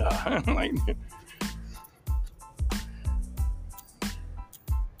 Yeah, I like them.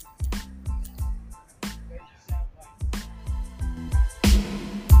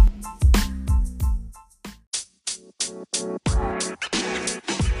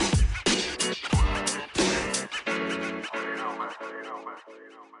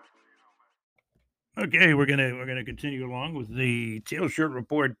 Okay, we're gonna continue along with the Teal Shirt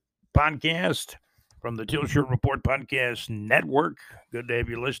Report podcast from the Teal Shirt Report Podcast Network. Good to have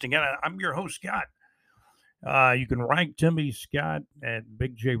you listening. And I'm your host, Scott. You can write to me, Scott, at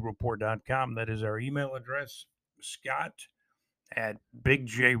bigjreport.com. That is our email address, Scott at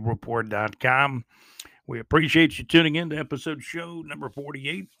bigjreport.com. We appreciate you tuning in to episode show number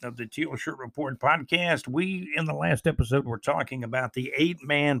 48 of the Teal Shirt Report podcast. We, in the last episode, were talking about the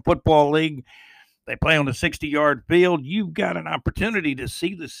 8-man football league. They play on a 60-yard field. You've got an opportunity to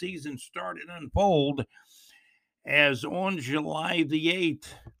see the season start and unfold as on July the 8th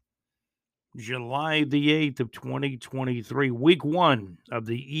of 2023, week 1 of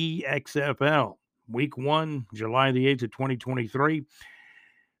the EXFL. Week 1, July the 8th of 2023.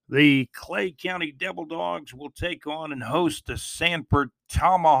 The Clay County Devil Dogs will take on and host the Sanford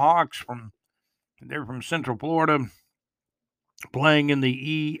Tomahawks they're from Central Florida, playing in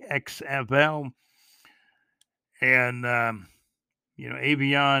the EXFL. And,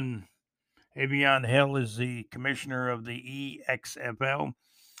 Avion Hill is the commissioner of the EXFL.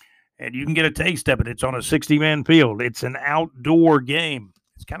 And you can get a taste of it. It's on a 60-man field. It's an outdoor game.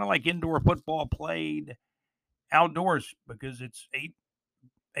 It's kind of like indoor football played outdoors because it's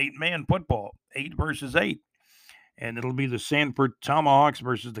eight-man football, 8 versus 8. And it'll be the Sanford Tomahawks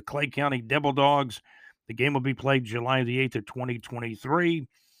versus the Clay County Devil Dogs. The game will be played July the 8th of 2023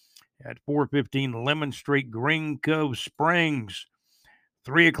 at 415 Lemon Street, Green Cove Springs.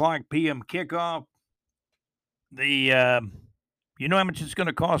 3 o'clock p.m. kickoff. You know how much it's going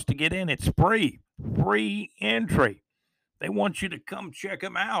to cost to get in? It's free entry. They want you to come check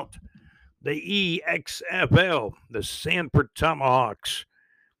them out. The EXFL, the Sanford Tomahawks,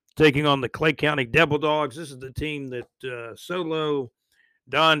 taking on the Clay County Devil Dogs. This is the team that Solo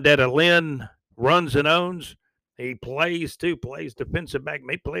Don Dedalin runs and owns. He plays defensive back,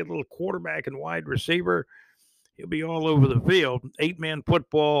 may play a little quarterback and wide receiver. He'll be all over the field. 8-man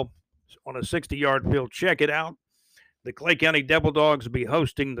football on a 60-yard field. Check it out. The Clay County Devil Dogs will be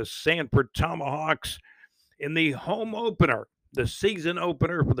hosting the Sanford Tomahawks in the home opener, the season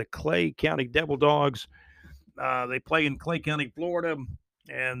opener for the Clay County Devil Dogs. They play in Clay County, Florida,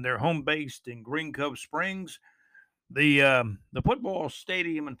 and they're home-based in Green Cove Springs. The football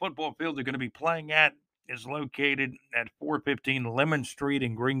stadium and football field they're going to be playing at is located at 415 Lemon Street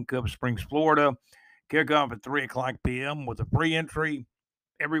in Green Cove Springs, Florida. Kickoff at 3 o'clock p.m. with a free entry.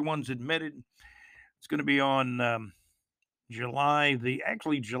 Everyone's admitted. It's going to be on July the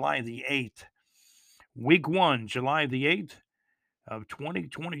 8th. Week 1, July the 8th. of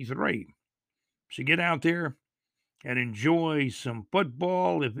 2023. So get out there and enjoy some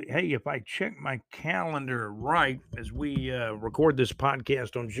football. If I check my calendar right, as we record this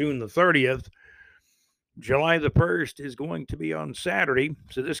podcast on June the 30th, July the 1st is going to be on Saturday.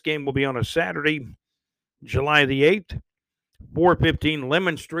 So this game will be on a Saturday, July the 8th, 4:15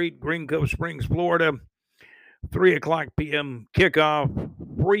 Lemon Street, Green Cove Springs, Florida. 3 o'clock p.m. kickoff,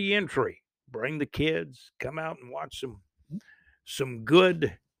 free entry. Bring the kids, come out and watch some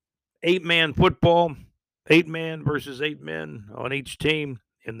good 8-man football, 8-man versus 8 men on each team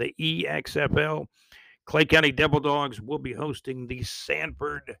in the EXFL. Clay County Devil Dogs will be hosting the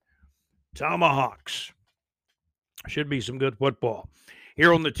Sanford Tomahawks. Should be some good football.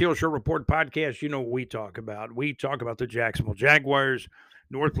 Here on the Teal Shirt Report podcast, you know what we talk about. We talk about the Jacksonville Jaguars,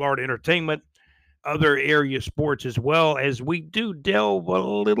 North Florida Entertainment, other area sports, as well as we do delve a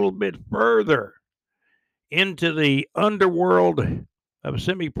little bit further into the underworld of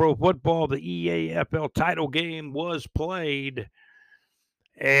semi-pro football. The EAFL title game was played,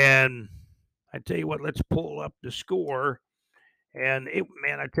 and I tell you what, let's pull up the score. And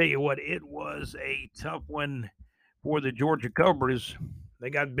I tell you what, it was a tough one for the Georgia Cobras. They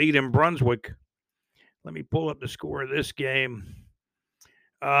got beat in Brunswick. Let me pull up the score of this game.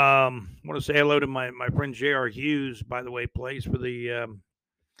 I want to say hello to my friend J.R. Hughes, by the way, plays for the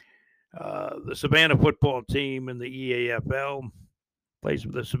Savannah football team in the EAFL, plays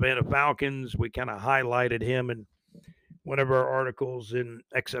for the Savannah Falcons. We kind of highlighted him in one of our articles in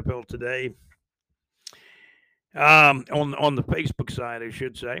XFL Today, on the Facebook side, I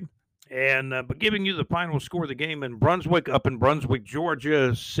should say. And but giving you the final score of the game in Brunswick, up in Brunswick,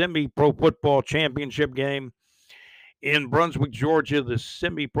 Georgia, semi-pro football championship game. In Brunswick, Georgia, the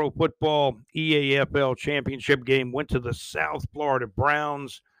semi-pro football EAFL championship game went to the South Florida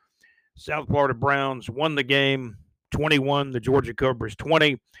Browns. South Florida Browns won the game 21, the Georgia Cobras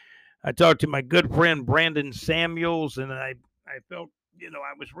 20. I talked to my good friend Brandon Samuels, and I felt,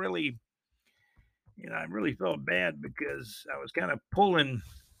 I was really, I really felt bad because I was kind of pulling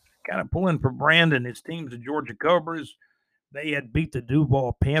for Brandon. His team's the Georgia Cobras. They had beat the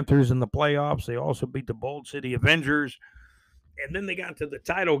Duval Panthers in the playoffs. They also beat the Bold City Avengers. And then they got to the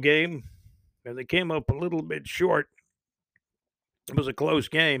title game, and they came up a little bit short. It was a close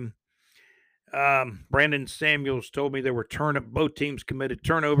game. Brandon Samuels told me there were both teams committed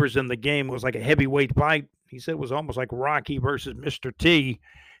turnovers in the game. It was like a heavyweight fight. He said it was almost like Rocky versus Mr. T.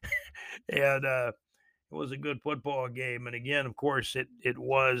 And it was a good football game. And again, of course, it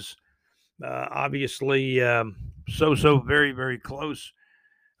was obviously very, very close.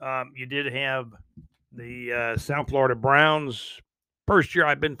 You did have the South Florida Browns. First year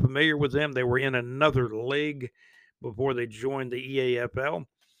I've been familiar with them. They were in another league before they joined the EAFL.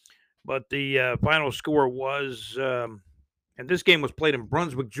 But the final score was, and this game was played in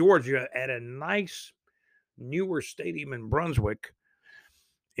Brunswick, Georgia, at a nice newer stadium in Brunswick.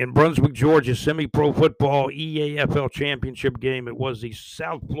 In Brunswick, Georgia, semi-pro football EAFL championship game. It was the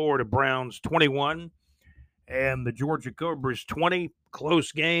South Florida Browns 21 and the Georgia Cobras 20.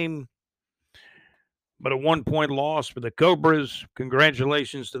 Close game, but a 1-point loss for the Cobras.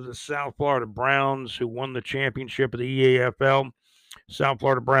 Congratulations to the South Florida Browns, who won the championship of the EAFL. South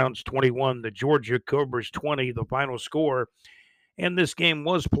Florida Browns 21, the Georgia Cobras 20, the final score. And this game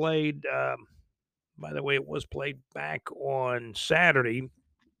was played, by the way, it was played back on Saturday.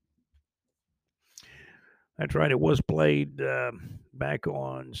 That's right, it was played back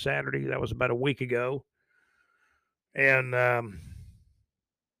on Saturday. That was about a week ago. And, man,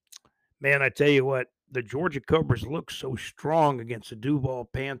 I tell you what, the Georgia Cobras look so strong against the Duval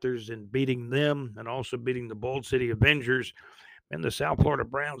Panthers and beating them and also beating the Bold City Avengers. And the South Florida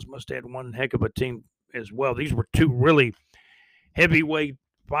Browns must have had one heck of a team as well. These were two really heavyweight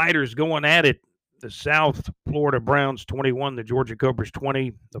fighters going at it. The South Florida Browns 21, the Georgia Cobras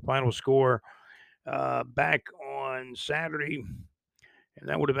 20, the final score back on Saturday. And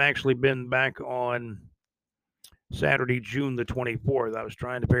that would have actually been back on Saturday, June the 24th. I was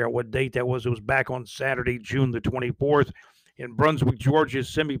trying to figure out what date that was. It was back on Saturday, June the 24th in Brunswick, Georgia,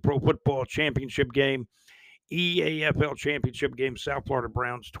 semi-pro football championship game. EAFL championship game, South Florida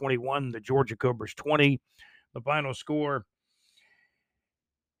Browns 21, the Georgia Cobras 20, the final score.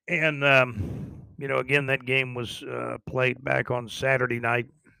 And, again, that game was played back on Saturday night,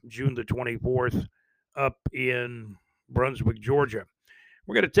 June the 24th, up in Brunswick, Georgia.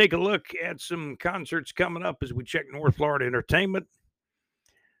 We're going to take a look at some concerts coming up as we check North Florida Entertainment.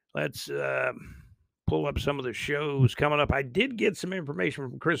 Let's pull up some of the shows coming up. I did get some information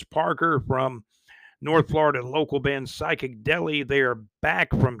from Chris Parker from North Florida local band Psychic Deli. They are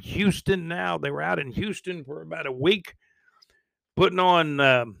back from Houston now. They were out in Houston for about a week putting on,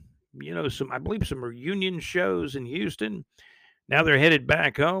 I believe some reunion shows in Houston. Now they're headed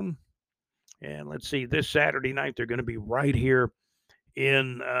back home. And let's see, this Saturday night, they're going to be right here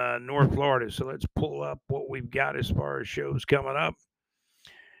in North Florida. So let's pull up what we've got as far as shows coming up.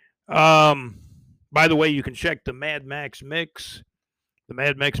 By the way, you can check the Mad Max Mix,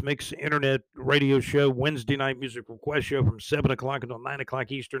 internet radio show, Wednesday night music request show from 7 o'clock until 9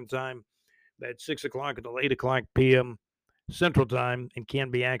 o'clock Eastern Time. That's 6 o'clock until 8 o'clock p.m. Central Time, and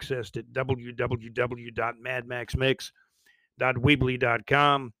can be accessed at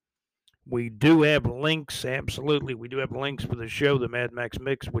www.madmaxmix.weebly.com. We do have links, absolutely. We do have links for the show, the Mad Max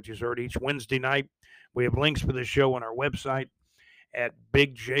Mix, which is heard each Wednesday night. We have links for the show on our website at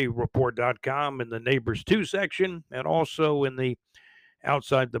bigjreport.com in the Neighbors 2 section, and also in the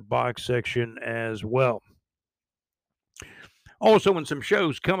Outside the Box section as well. Also, in some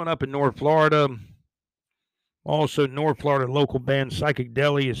shows coming up in North Florida. Also, North Florida local band Psychic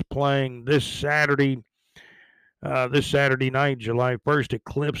Deli is playing this Saturday night, July 1st, at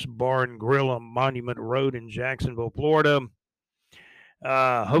Cliff's Bar and Grill on Monument Road in Jacksonville, Florida.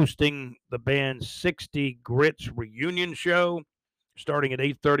 Hosting the band's 60 Grits reunion show starting at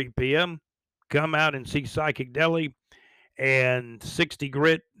 8:30 p.m. Come out and see Psychic Deli and 60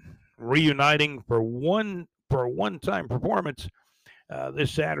 Grit reuniting for a one-time performance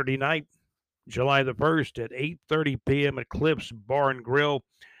this Saturday night, July the 1st at 8:30 p.m. at Cliff's Bar and Grill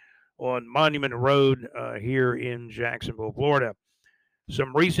on Monument Road here in Jacksonville, Florida.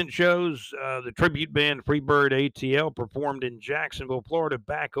 Some recent shows, the tribute band Freebird ATL performed in Jacksonville, Florida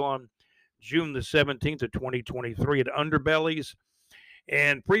back on June the 17th of 2023 at Underbelly's.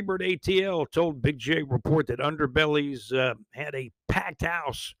 And Freebird ATL told Big J Report that Underbelly's had a packed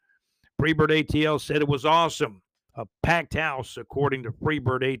house. Freebird ATL said it was awesome. A packed house, according to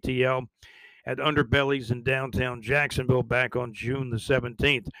Freebird ATL, at Underbelly's in downtown Jacksonville back on June the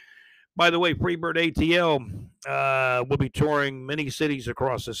 17th. By the way, Freebird ATL will be touring many cities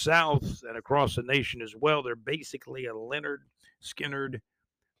across the South and across the nation as well. They're basically a Leonard Skinner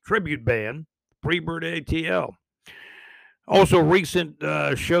tribute band, Freebird ATL. Also, recent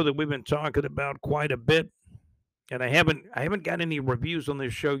show that we've been talking about quite a bit, and I haven't got any reviews on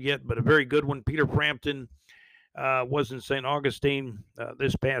this show yet, but a very good one. Peter Frampton was in St. Augustine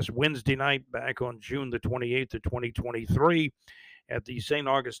this past Wednesday night back on June the 28th of 2023 at the St.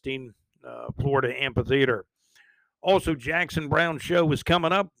 Augustine, Florida Amphitheater. Also, Jackson Brown show is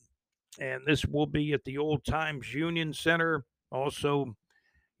coming up, and this will be at the Old Times Union Center. Also,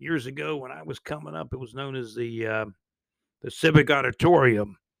 years ago when I was coming up, it was known as the Civic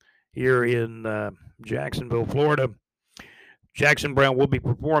Auditorium here in Jacksonville, Florida. Jackson Brown will be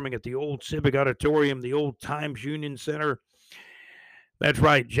performing at the old Civic Auditorium, the Old Times Union Center. That's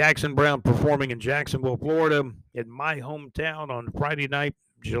right, Jackson Brown performing in Jacksonville, Florida, in my hometown on Friday night,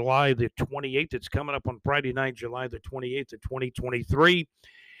 July the 28th. It's coming up on Friday night, July the 28th of 2023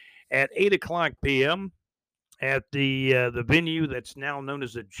 at 8 o'clock p.m. at the venue that's now known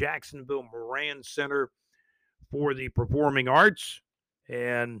as the Jacksonville Moran Center for the Performing Arts.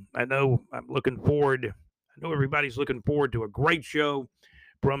 And I know everybody's looking forward to a great show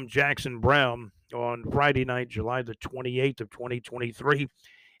from Jackson Brown on Friday night, July the 28th of 2023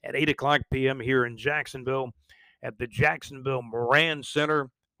 at 8 o'clock p.m. here in Jacksonville at the Jacksonville Moran Center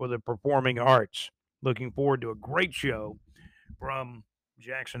for the Performing Arts. Looking forward to a great show from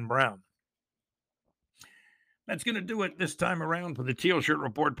Jackson Brown. That's going to do it this time around for the Teal Shirt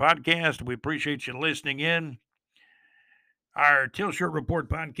Report podcast. We appreciate you listening in. Our Teal Shirt Report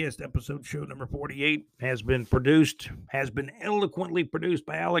podcast episode, show number 48, has been eloquently produced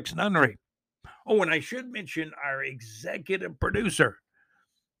by Alex Nunnery. Oh, and I should mention our executive producer.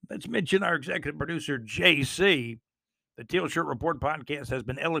 Let's mention our executive producer, JC. The Teal Shirt Report podcast has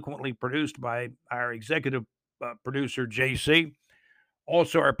been eloquently produced by our executive producer, JC.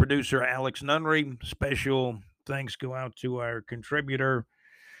 Also, our producer, Alex Nunnery. Special thanks go out to our contributor,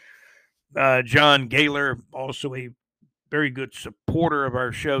 John Gaylor, also a very good supporter of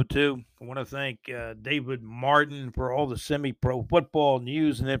our show, too. I want to thank David Martin for all the semi-pro football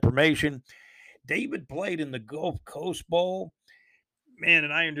news and information. David played in the Gulf Coast Bowl. Man,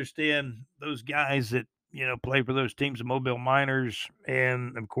 and I understand those guys that, play for those teams, the Mobile Miners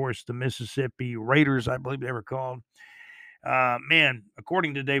and, of course, the Mississippi Raiders, I believe they were called. Man,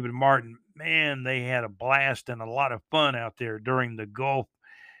 according to David Martin, they had a blast and a lot of fun out there during the Gulf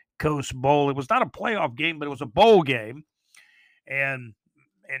Coast Bowl. It was not a playoff game, but it was a bowl game. And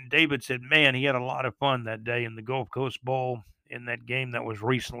David said, man, he had a lot of fun that day in the Gulf Coast Bowl in that game that was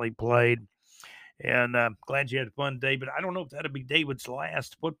recently played. And glad you had fun, David. I don't know if that'll be David's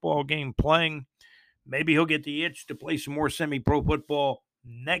last football game playing, Maybe he'll get the itch to play some more semi-pro football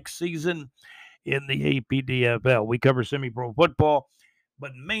next season in the APDFL. We cover semi-pro football,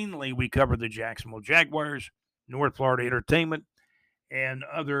 but mainly we cover the Jacksonville Jaguars, North Florida Entertainment, and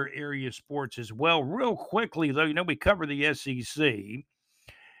other area sports as well. Real quickly, though, we cover the SEC,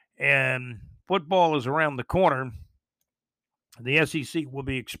 and football is around the corner. The SEC will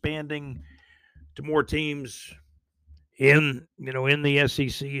be expanding to more teams in the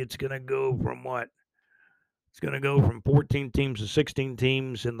SEC. It's going to go from what? It's going to go from 14 teams to 16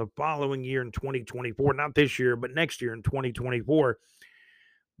 teams in the following year in 2024. Not this year, but next year in 2024.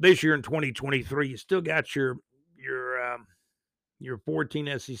 This year in 2023, you still got your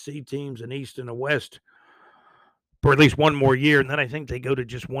 14 SEC teams in East and the West for at least one more year. And then I think they go to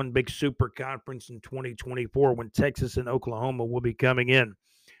just one big super conference in 2024 when Texas and Oklahoma will be coming in.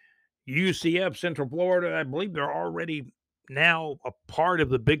 UCF, Central Florida, I believe they're already now a part of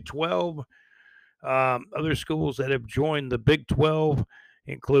the Big 12. Other schools that have joined the Big 12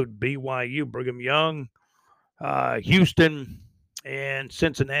 include BYU, Brigham Young, Houston, and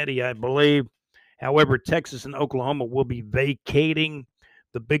Cincinnati, I believe. However, Texas and Oklahoma will be vacating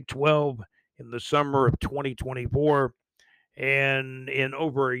the Big 12 in the summer of 2024. And in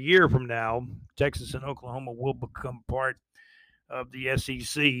over a year from now, Texas and Oklahoma will become part of the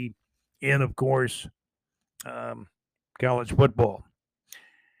SEC in, of course, college football.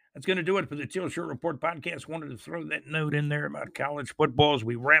 That's going to do it for the Teal Shirt Report podcast. Wanted to throw that note in there about college football as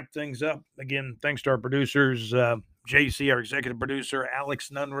we wrap things up. Again, thanks to our producers, JC, our executive producer, Alex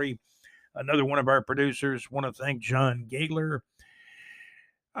Nunry, another one of our producers. Want to thank John Gaylor,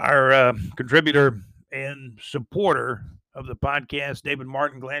 our contributor and supporter of the podcast. David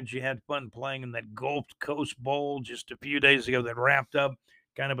Martin, glad you had fun playing in that Gulf Coast Bowl just a few days ago that wrapped up,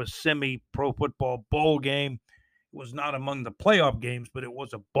 kind of a semi-pro football bowl game. It was not among the playoff games, but it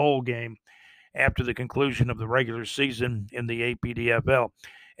was a bowl game after the conclusion of the regular season in the APDFL.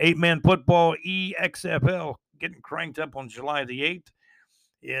 8-man football EXFL getting cranked up on July the 8th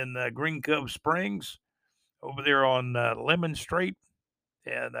in Green Cove Springs over there on Lemon Street.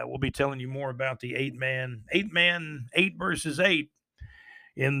 And we'll be telling you more about the 8 versus 8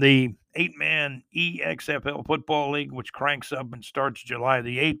 in the 8-man EXFL Football League, which cranks up and starts July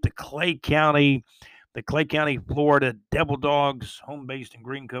the 8th. The Clay County, Florida Devil Dogs, home based in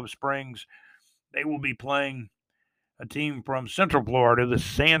Green Cove Springs. They will be playing a team from Central Florida, the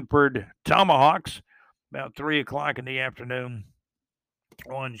Sanford Tomahawks, about 3 o'clock in the afternoon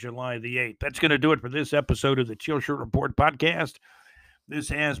on July the 8th. That's going to do it for this episode of the Teal Shirt Report podcast. This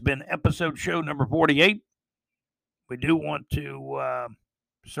has been episode show number 48. We do want to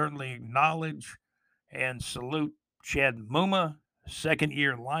certainly acknowledge and salute Chad Muma,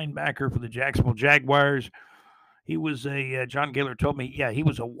 second-year linebacker for the Jacksonville Jaguars. He was John Gaylor told me, he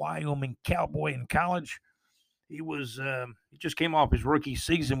was a Wyoming Cowboy in college. He just came off his rookie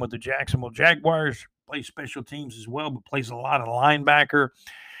season with the Jacksonville Jaguars, plays special teams as well, but plays a lot of linebacker,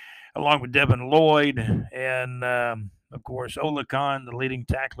 along with Devin Lloyd and, of course, Ola Khan, the leading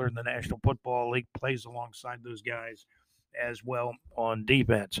tackler in the National Football League, plays alongside those guys as well on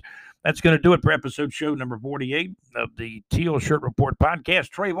defense. That's going to do it for episode show number 48 of the Teal Shirt Report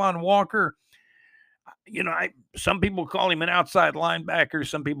podcast. Trayvon Walker, some people call him an outside linebacker.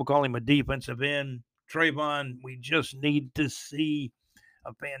 Some people call him a defensive end. Trayvon, we just need to see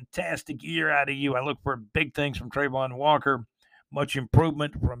a fantastic year out of you. I look for big things from Trayvon Walker. Much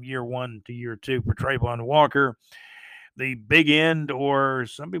improvement from year 1 to year 2 for Trayvon Walker. The big end, or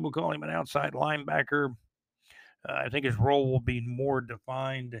some people call him an outside linebacker. I think his role will be more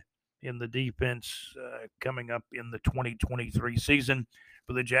defined in the defense coming up in the 2023 season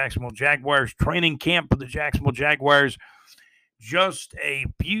for the Jacksonville Jaguars. Training camp for the Jacksonville Jaguars just a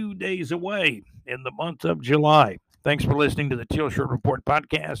few days away in the month of July. Thanks for listening to the Teal Shirt Report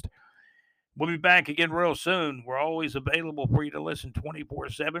podcast. We'll be back again real soon. We're always available for you to listen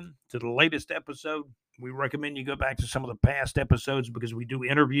 24/7 to the latest episode. We recommend you go back to some of the past episodes because we do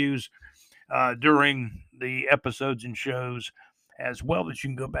interviews during the episodes and shows as well that you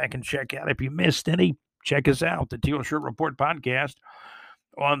can go back and check out. If you missed any, check us out, the Teal Shirt Report podcast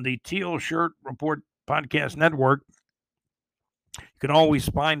on the Teal Shirt Report podcast network. You can always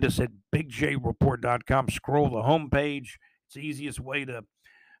find us at bigjreport.com. Scroll the homepage. It's the easiest way to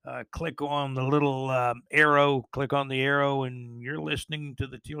click on the little arrow, click on the arrow, and you're listening to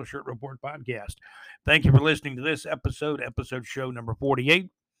the Teal Shirt Report podcast. Thank you for listening to this episode show number 48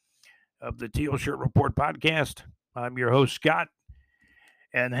 of the Teal Shirt Report podcast. I'm your host, Scott.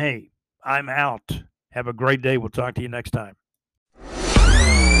 And hey, I'm out. Have a great day. We'll talk to you next time.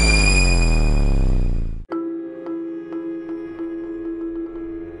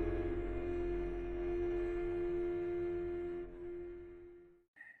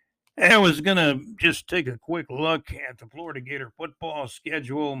 was going to just take a quick look at the Florida Gator football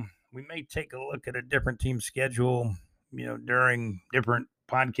schedule. We may take a look at a different team schedule, during different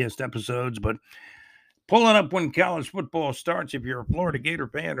podcast episodes, but pulling up when college football starts, if you're a Florida Gator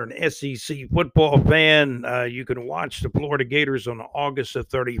fan or an SEC football fan, you can watch the Florida Gators on August the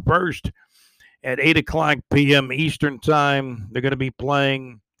 31st at 8 o'clock p.m. Eastern Time. They're going to be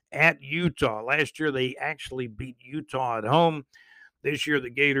playing at Utah. Last year, they actually beat Utah at home. This year, the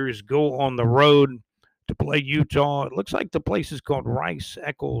Gators go on the road to play Utah. It looks like the place is called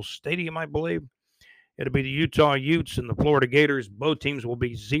Rice-Eccles Stadium, I believe. It'll be the Utah Utes and the Florida Gators. Both teams will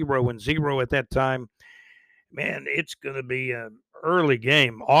be 0-0 at that time. Man, it's going to be an early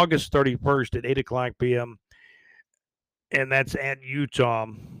game, August 31st at 8 o'clock p.m., and that's at Utah,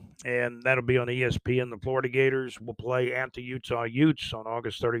 and that'll be on ESPN. The Florida Gators will play at the Utah Utes on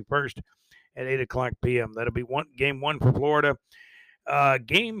August 31st at 8 o'clock p.m. That'll be game one for Florida.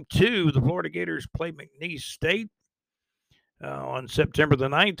 Game two, the Florida Gators play McNeese State on September the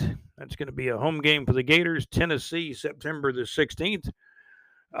 9th. That's going to be a home game for the Gators. Tennessee, September the 16th.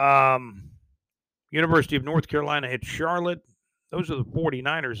 University of North Carolina at Charlotte. Those are the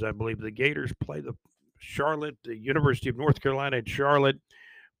 49ers, I believe. The Gators play the University of North Carolina at Charlotte.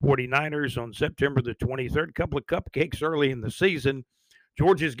 49ers on September the 23rd. A couple of cupcakes early in the season.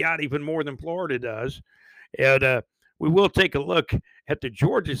 Georgia's got even more than Florida does. And we will take a look at the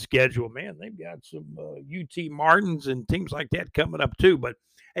Georgia schedule. Man, they've got some UT Martins and teams like that coming up too. But,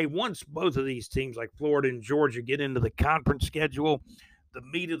 hey, once both of these teams like Florida and Georgia get into the conference schedule, the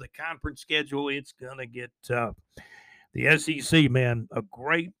meat of the conference schedule, it's going to get tough. The SEC, man, a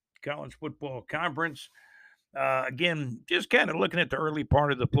great college football conference. Again, just kind of looking at the early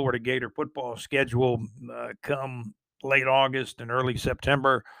part of the Florida Gator football schedule come late August and early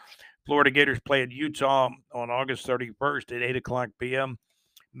September. Florida Gators play at Utah on August 31st at 8 o'clock p.m.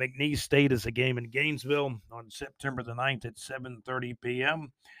 McNeese State is a game in Gainesville on September the 9th at 7:30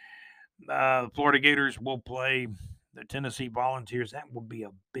 p.m. The Florida Gators will play the Tennessee Volunteers. That will be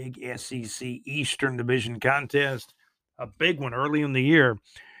a big SEC Eastern Division contest, a big one early in the year.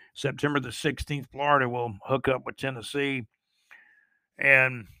 September the 16th, Florida will hook up with Tennessee,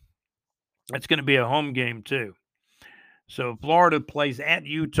 and it's going to be a home game too. So Florida plays at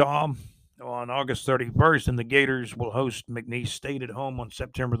Utah on August 31st, and the Gators will host McNeese State at home on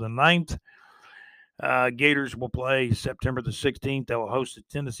September the 9th. Gators will play September the 16th. They will host the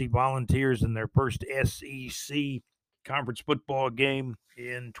Tennessee Volunteers in their first SEC conference football game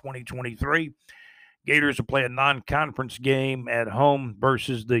in 2023. Gators will play a non-conference game at home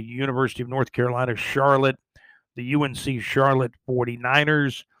versus the University of North Carolina Charlotte, the UNC Charlotte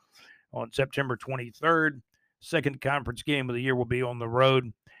 49ers on September 23rd. Second conference game of the year will be on the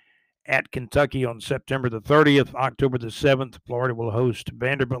road at Kentucky on September the 30th. October the 7th, Florida will host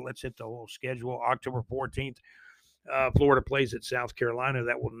Vanderbilt. Let's hit the whole schedule. October 14th, Florida plays at South Carolina.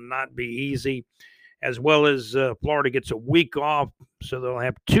 That will not be easy. As well as Florida gets a week off, so they'll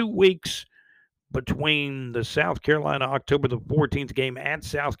have 2 weeks between the South Carolina October the 14th game at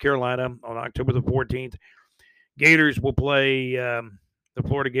South Carolina on October the 14th. Gators will play, the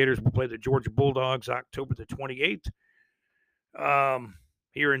Florida Gators will play the Georgia Bulldogs October the 28th.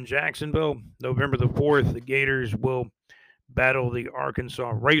 Here in Jacksonville, November the 4th, the Gators will battle the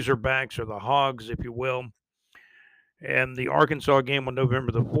Arkansas Razorbacks, or the Hogs, if you will. And the Arkansas game on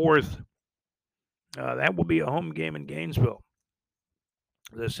November the 4th, that will be a home game in Gainesville.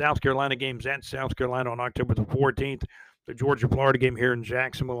 The South Carolina game's at South Carolina on October the 14th. The Georgia-Florida game here in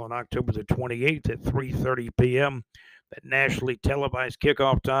Jacksonville on October the 28th at 3:30 p.m. That nationally televised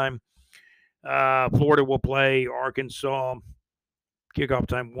kickoff time. Florida will play Arkansas. Kickoff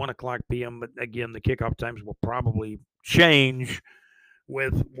time 1 o'clock p.m. But again, the kickoff times will probably change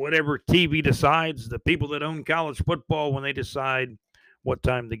with whatever TV decides. The people that own college football, when they decide what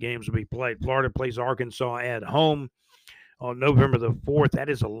time the games will be played. Florida plays Arkansas at home on November the 4th. That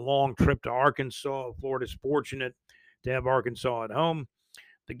is a long trip to Arkansas. Florida's fortunate to have Arkansas at home.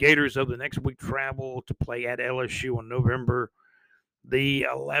 The Gators of the next week travel to play at LSU on November the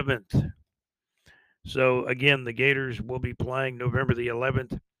 11th. So, again, the Gators will be playing November the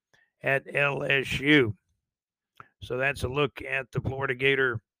 11th at LSU. So that's a look at the Florida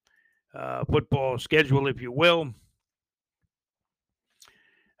Gator football schedule, if you will.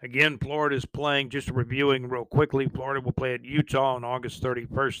 Again, Florida's playing, just reviewing real quickly, Florida will play at Utah on August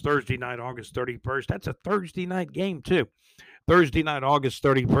 31st, Thursday night, August 31st. That's a Thursday night game, too. Thursday night, August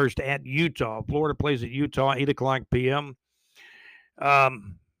 31st at Utah. Florida plays at Utah, 8 o'clock p.m.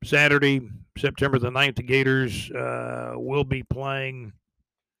 Saturday, September the 9th, the Gators will be playing,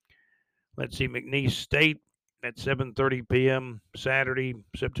 McNeese State. at 7:30 p.m. Saturday,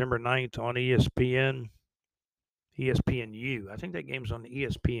 September 9th on ESPN. ESPNU. I think that game's on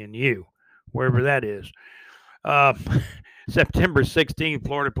ESPNU, wherever that is. Uh, September 16th,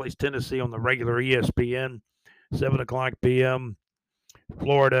 Florida plays Tennessee on the regular ESPN, 7 o'clock p.m.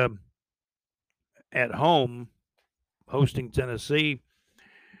 Florida at home hosting Tennessee.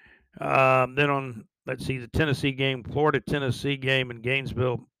 Then on, let's see, the Tennessee game, Florida-Tennessee game in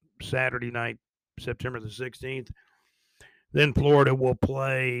Gainesville, Saturday night, September the 16th. Then Florida will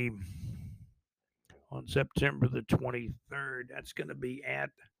play on September the 23rd. That's going to be at,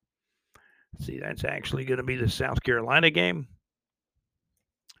 see, that's actually going to be the South Carolina game.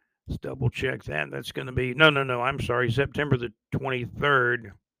 Let's double check that. That's going to be, no, I'm sorry. September the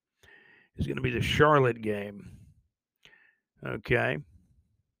 23rd is going to be the Charlotte game. Okay.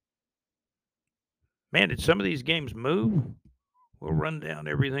 Man, did some of these games move? We'll run down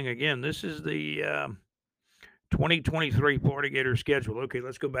everything again. This is the 2023 Florida Gators schedule. Okay,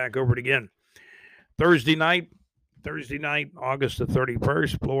 let's go back over it again. Thursday night, August the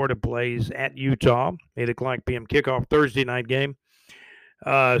 31st, Florida plays at Utah, 8 o'clock p.m. kickoff Thursday night game.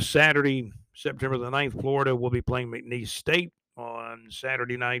 Saturday, September the 9th, Florida will be playing McNeese State on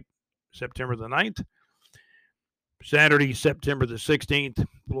Saturday night, September the 9th. Saturday, September the 16th,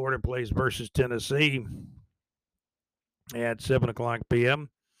 Florida plays versus Tennessee at 7 o'clock p.m.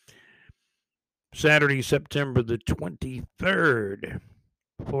 Saturday, September the 23rd,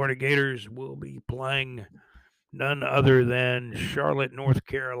 Florida Gators will be playing none other than Charlotte, North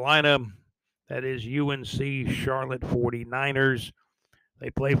Carolina. That is UNC Charlotte 49ers.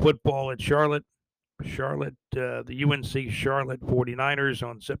 They play football at Charlotte. The UNC Charlotte 49ers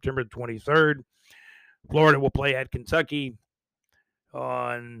on September 23rd. Florida will play at Kentucky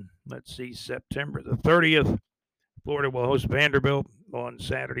on, September the 30th. Florida will host Vanderbilt on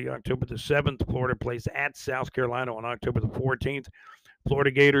Saturday, October the 7th. Florida plays at South Carolina on October the 14th. Florida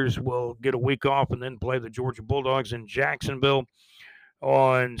Gators will get a week off and then play the Georgia Bulldogs in Jacksonville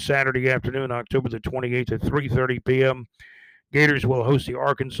on Saturday afternoon, October the 28th at 3:30 p.m. Gators will host the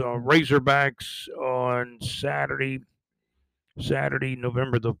Arkansas Razorbacks on Saturday,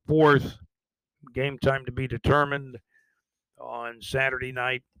 November the 4th. Game time to be determined on Saturday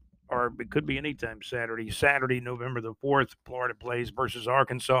night, or it could be anytime Saturday, November the 4th. Florida plays versus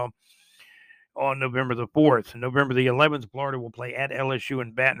Arkansas on November the 4th. November the 11th, Florida will play at LSU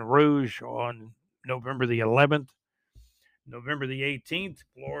in Baton Rouge on November the 11th. November the 18th,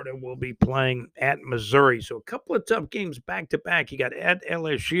 Florida will be playing at Missouri. So a couple of tough games back to back. You got at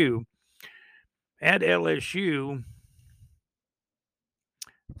LSU.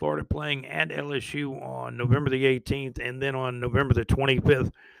 Florida playing at LSU on November the 18th, and then on November the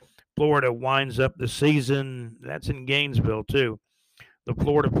 25th, Florida winds up the season. That's in Gainesville, too. The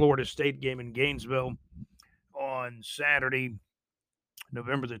Florida State game in Gainesville on Saturday,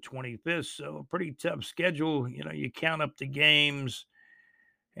 November the 25th. So a pretty tough schedule. You know, you count up the games,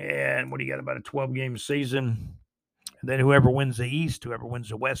 and what do you got, about a 12-game season? And then whoever wins the East, whoever wins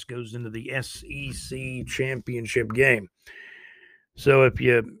the West goes into the SEC championship game. So if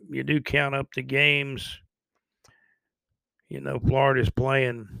you do count up the games, you know, Florida's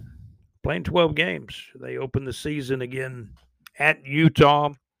playing 12 games. They open the season again at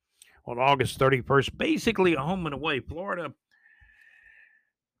Utah on August 31st. Basically a home and away. Florida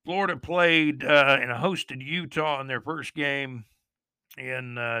played and hosted Utah in their first game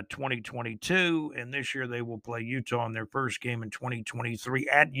in 2022, and this year they will play Utah in their first game in 2023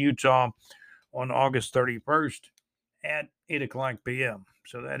 at Utah on August 31st at 8 o'clock p.m.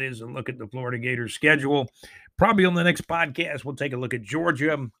 So that is a look at the Florida Gators schedule. Probably on the next podcast, we'll take a look at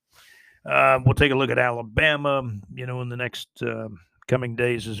Georgia. We'll take a look at Alabama, you know, in the next coming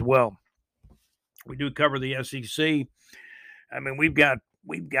days as well. We do cover the SEC. I mean, we've got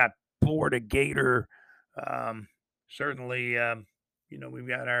Florida Gator. Certainly, you know, we've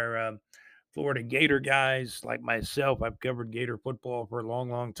got our Florida Gator guys like myself. I've covered Gator football for a long,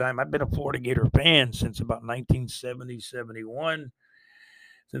 long time. I've been a Florida Gator fan since about 1970, 71.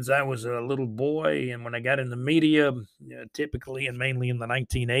 Since I was a little boy, and when I got in the media, typically and mainly in the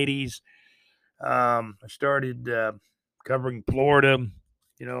 1980s, I started covering Florida,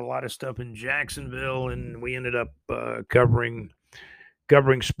 you know, a lot of stuff in Jacksonville, and we ended up covering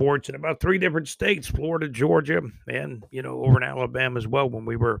sports in about 3 different states, Florida, Georgia, and, you know, over in Alabama as well when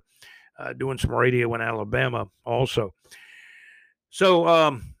we were doing some radio in Alabama also.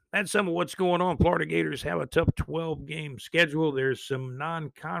 So, that's some of what's going on. Florida Gators have a tough 12-game schedule. There's some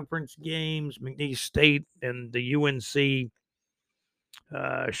non-conference games, McNeese State and the UNC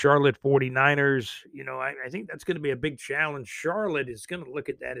Charlotte 49ers. You know, I think that's going to be a big challenge. Charlotte is going to look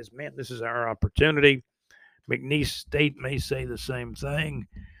at that as, man, this is our opportunity. McNeese State may say the same thing.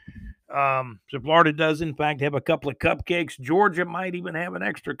 So Florida does, in fact, have a couple of cupcakes. Georgia might even have an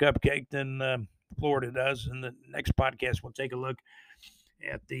extra cupcake than Florida does. In the next podcast, we'll take a look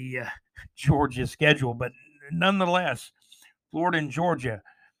at the Georgia schedule. But nonetheless, Florida and Georgia,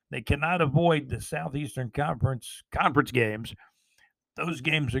 they cannot avoid the Southeastern Conference games. Those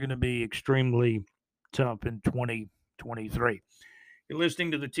games are going to be extremely tough in 2023. You're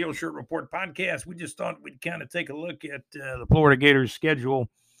listening to the Teal Shirt Report podcast. We just thought we'd kind of take a look at the Florida Gators schedule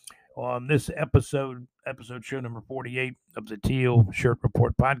on this episode show number 48 of the Teal Shirt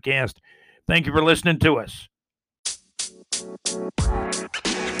Report podcast. Thank you for listening to us.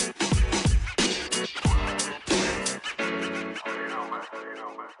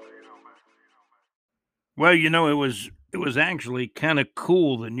 Well, it was actually kind of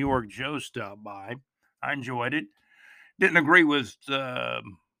cool that New York Joe stopped by. I enjoyed it. Didn't agree with a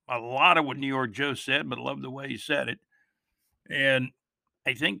lot of what New York Joe said, but loved the way he said it. And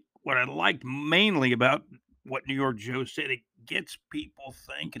I think what I liked mainly about what New York Joe said, it gets people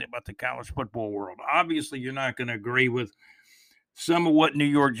thinking about the college football world. Obviously, you're not going to agree with some of what New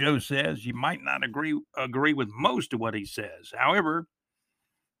York Joe says. You might not agree with most of what he says. However,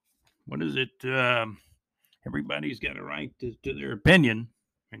 what is it? Everybody's got a right to their opinion,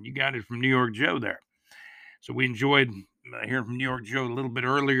 and you got it from New York Joe there. So we enjoyed hearing from New York Joe a little bit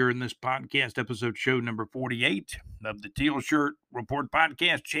earlier in this podcast, episode show number 48 of the Teal Shirt Report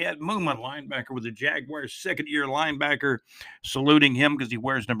podcast. Chad Muma, linebacker with the Jaguars, second-year linebacker, saluting him because he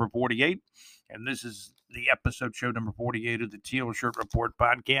wears number 48. And this is the episode show number 48 of the Teal Shirt Report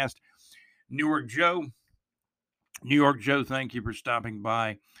podcast. New York Joe, thank you for stopping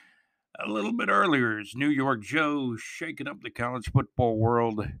by a little bit earlier. It's New York Joe shaking up the college football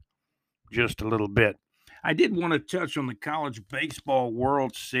world just a little bit. I did want to touch on the College Baseball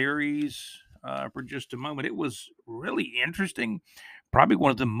World Series for just a moment. It was really interesting. Probably one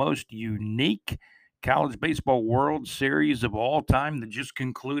of the most unique College Baseball World Series of all time that just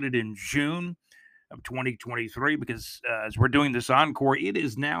concluded in June of 2023 because as we're doing this encore, it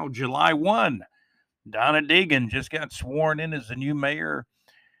is now July 1. Donna Deegan just got sworn in as the new mayor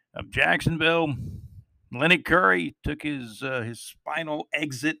of Jacksonville. Lenny Curry took his final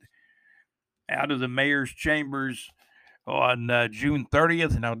exit out of the mayor's chambers on June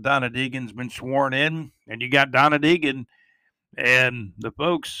 30th. Now Donna Deegan's been sworn in, and you got Donna Deegan and the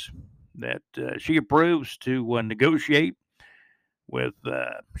folks that she approves to negotiate with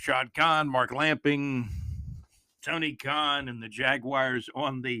Shad Khan, Mark Lamping, Tony Khan, and the Jaguars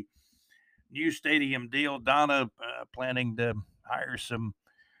on the new stadium deal. Donna planning to hire some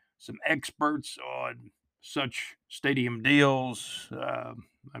experts on such stadium deals,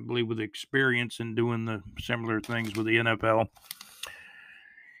 I believe with experience in doing the similar things with the NFL.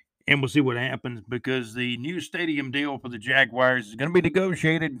 And we'll see what happens because the new stadium deal for the Jaguars is going to be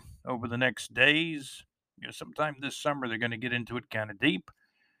negotiated over the next days. Sometime this summer, they're going to get into it kind of deep.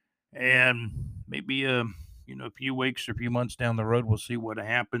 And maybe, a few weeks or a few months down the road, we'll see what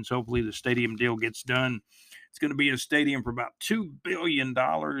happens. Hopefully the stadium deal gets done. It's going to be a stadium for about $2 billion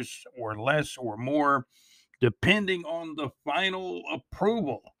or less or more, depending on the final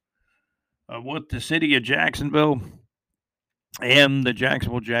approval of what the city of Jacksonville and the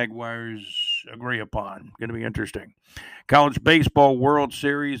Jacksonville Jaguars agree upon. Going to be interesting. College Baseball World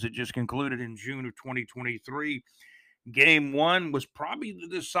Series that just concluded in June of 2023. Game 1 was probably the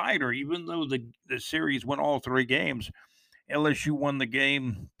decider, even though the series went all 3 games. LSU won the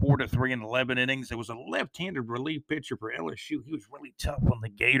game 4-3 in 11 innings. There was a left-handed relief pitcher for LSU. He was really tough on the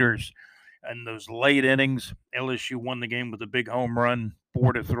Gators in those late innings. LSU won the game with a big home run,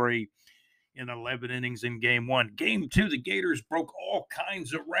 4-3 in 11 innings in Game 1. Game 2, the Gators broke all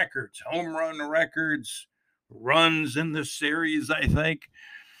kinds of records, home run records, runs in the series, I think.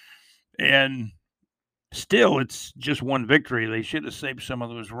 And still, it's just one victory. They should have saved some of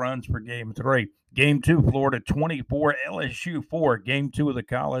those runs for Game 3. Game 2, Florida 24, LSU 4. Game 2 of the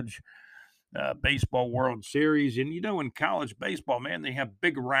College Baseball World Series. And, in college baseball, man, they have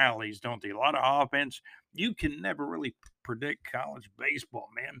big rallies, don't they? A lot of offense. You can never really predict college baseball,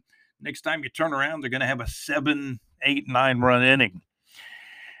 man. Next time you turn around, they're going to have a 7, 8, 9-run inning.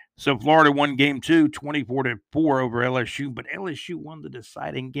 So Florida won Game 2, 24-4 over LSU. But LSU won the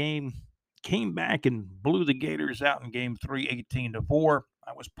deciding game. Came back and blew the Gators out in Game 3, 18-4.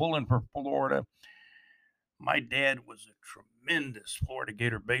 I was pulling for Florida. My dad was a tremendous Florida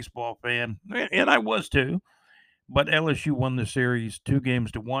Gator baseball fan, and I was too. But LSU won the series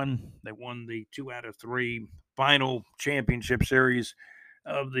 2-1. They won the 2 out of 3 final championship series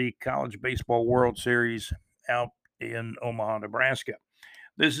of the College Baseball World Series out in Omaha, Nebraska.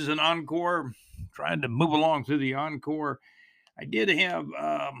 This is an encore. Trying to move along through the encore. I did have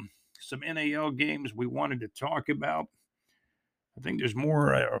some NAL games we wanted to talk about. I think there's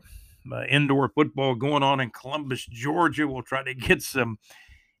more indoor football going on in Columbus, Georgia. We'll try to get some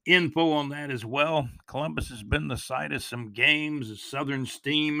info on that as well. Columbus has been the site of some games. The Southern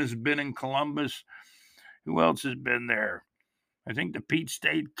Steam has been in Columbus. Who else has been there? I think the Peach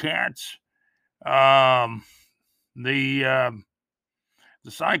State Cats. The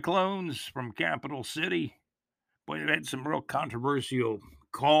Cyclones from Capital City. Boy, they've had some real controversial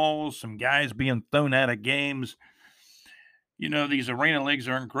calls, some guys being thrown out of games. You know, these arena leagues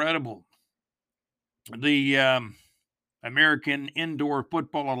are incredible. The American Indoor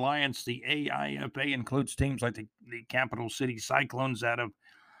Football Alliance, the AIFA, includes teams like the Capital City Cyclones out of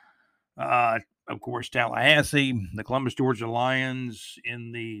course, Tallahassee, the Columbus, Georgia Lions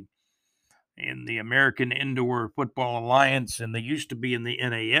in the American Indoor Football Alliance, and they used to be in the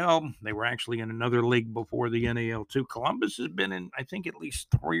NAL. They were actually in another league before the NAL too. Columbus has been in, I think, at least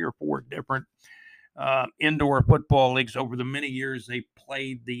 3 or 4 different indoor football leagues over the many years they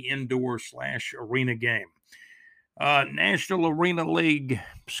played the indoor/arena game. National Arena League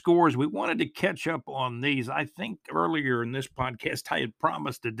scores. We wanted to catch up on these. I think earlier in this podcast I had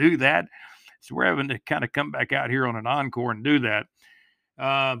promised to do that. So we're having to kind of come back out here on an encore and do that.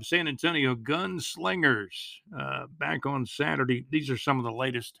 San Antonio Gunslingers back on Saturday. These are some of the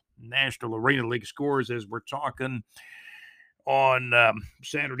latest National Arena League scores as we're talking on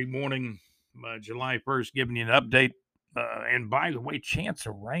Saturday morning, July 1st, giving you an update. And by the way, chance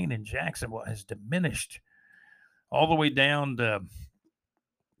of rain in Jacksonville has diminished all the way down to,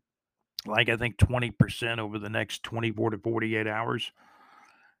 like, I think 20% over the next 24 to 48 hours.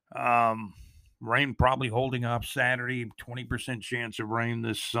 Rain probably holding off Saturday, 20% chance of rain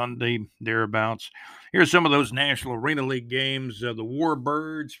this Sunday, thereabouts. Here's some of those National Arena League games. The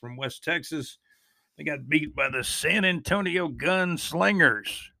Warbirds from West Texas, they got beat by the San Antonio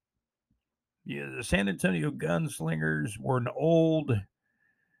Gunslingers. Yeah, the San Antonio Gunslingers were an old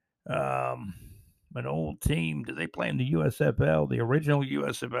team. Did they play in the USFL, the original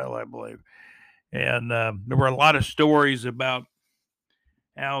USFL, I believe? And there were a lot of stories about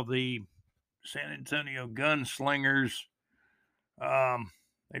how the San Antonio Gunslingers,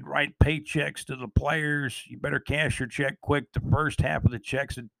 they'd write paychecks to the players. You better cash your check quick. The first half of the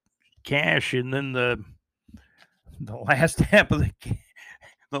checks would cash, and then the last half of the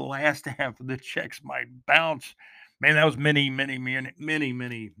checks might bounce. Man, that was many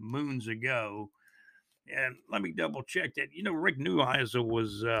moons ago. And let me double check that. You know, Rick Neuheisel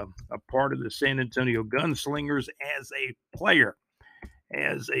was a part of the San Antonio Gunslingers as a player,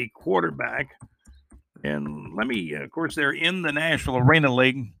 as a quarterback. And let me, of course, they're in the National Arena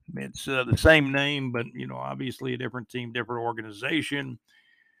League. It's the same name, but, you know, obviously a different team, different organization.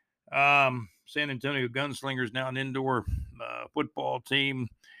 San Antonio Gunslingers, now an indoor football team.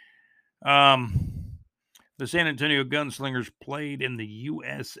 The San Antonio Gunslingers played in the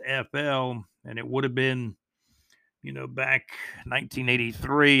USFL, and it would have been, you know, back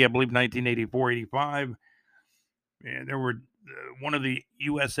 1983, I believe 1984, 85. And there were one of the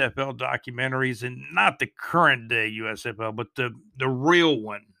USFL documentaries, and not the current day USFL, but the real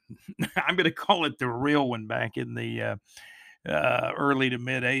one. I'm going to call it the real one back in the early to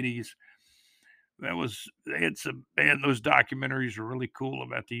mid 80s. Those documentaries are really cool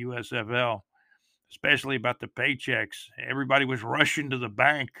about the USFL, especially about the paychecks. Everybody was rushing to the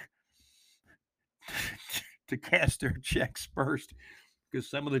bank to cash their checks first because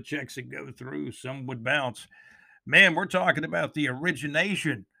some of the checks would go through, some would bounce. Man, we're talking about the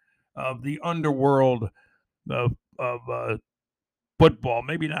origination of the underworld of football.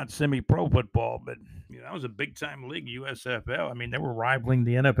 Maybe not semi-pro football, but you know, that was a big-time league, USFL. I mean, they were rivaling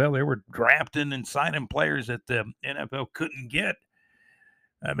the NFL. They were drafting and signing players that the NFL couldn't get.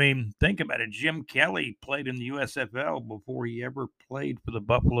 I mean, think about it. Jim Kelly played in the USFL before he ever played for the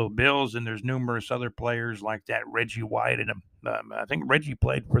Buffalo Bills, and there's numerous other players like that. Reggie White, and I think Reggie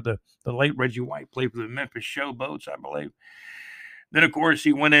played for the late Reggie White played for the Memphis Showboats, I believe. Then, of course,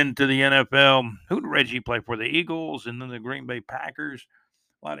 he went into the NFL. Who did Reggie play for? The Eagles, and then the Green Bay Packers.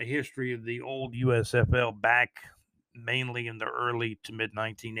 A lot of history of the old USFL back mainly in the early to mid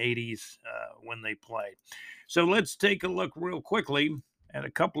 1980s when they played. So let's take a look real quickly at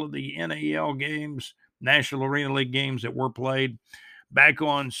a couple of the NAL games, National Arena League games that were played. Back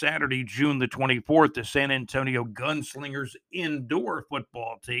on Saturday, June the 24th, the San Antonio Gunslingers indoor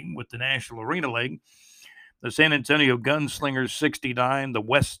football team with the National Arena League. The San Antonio Gunslingers 69, the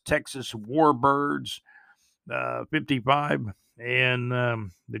West Texas Warbirds 55, and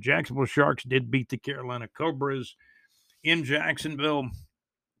the Jacksonville Sharks did beat the Carolina Cobras in Jacksonville.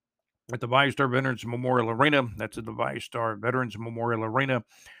 at the ViStar Veterans Memorial Arena. That's at the ViStar Veterans Memorial Arena.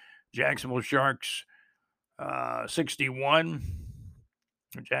 Jacksonville Sharks 61.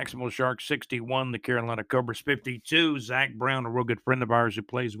 Jacksonville Sharks 61, the Carolina Cobras 52. Zach Brown, a real good friend of ours who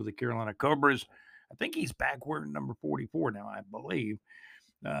plays with the Carolina Cobras. I think he's back wearing number 44 now, I believe.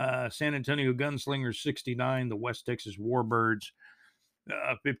 San Antonio Gunslingers 69, the West Texas Warbirds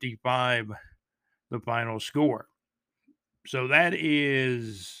 55, the final score. So that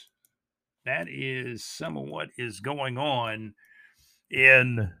is some of what is going on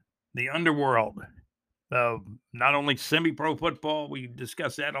in the underworld of not only semi-pro football, we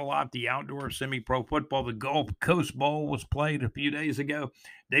discussed that a lot, the outdoor semi-pro football. The Gulf Coast Bowl was played a few days ago.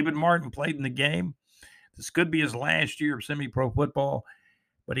 David Martin played in the game. This could be his last year of semi-pro football,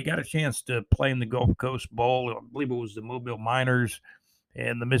 but he got a chance to play in the Gulf Coast Bowl. I believe it was the Mobile Miners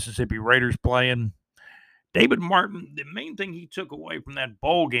and the Mississippi Raiders playing. David Martin, the main thing he took away from that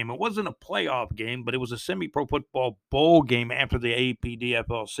bowl game, it wasn't a playoff game, but it was a semi-pro football bowl game after the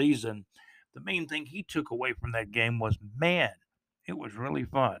APDFL season. The main thing he took away from that game was, man, it was really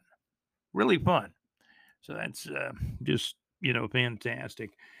fun. Really fun. So that's just, fantastic.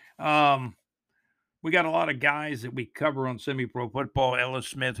 We got a lot of guys that we cover on semi-pro football. Ellis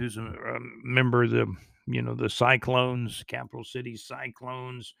Smith, who's a member of the Cyclones, Capital City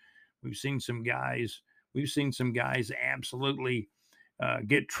Cyclones. We've seen some guys absolutely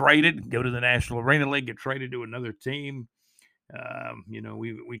get traded, go to the National Arena League, get traded to another team.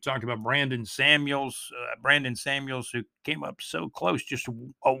 We talked about Brandon Samuels, who came up so close, just a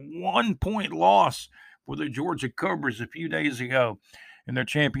 1-point loss for the Georgia Cobras a few days ago in their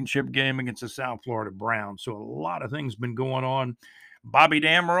championship game against the South Florida Browns. So a lot of things been going on. Bobby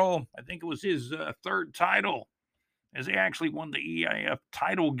Damerol, I think it was his third title, as he actually won the EIF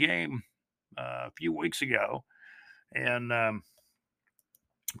title game a few weeks ago. And I'm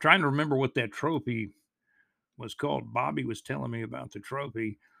trying to remember what that trophy was called. Bobby was telling me about the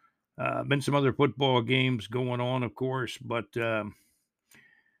trophy. Been some other football games going on, of course, but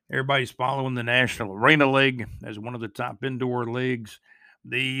everybody's following the National Arena League as one of the top indoor leagues.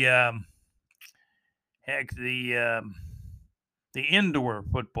 The indoor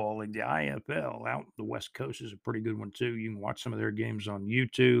football league, the IFL, out the West Coast is a pretty good one too. You can watch some of their games on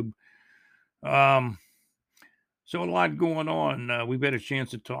YouTube. So a lot going on. We've had a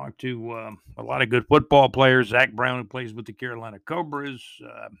chance to talk to a lot of good football players. Zach Brown, who plays with the Carolina Cobras.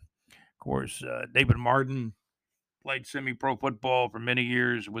 Of course, David Martin played semi-pro football for many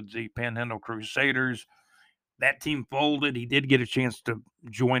years with the Panhandle Crusaders. That team folded. He did get a chance to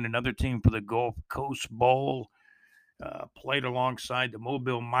join another team for the Gulf Coast Bowl. Played alongside the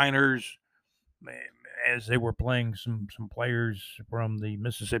Mobile Miners as they were playing some players from the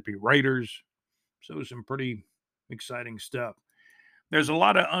Mississippi Raiders. So some pretty exciting stuff. There's a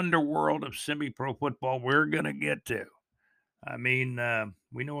lot of underworld of semi-pro football we're going to get to. I mean,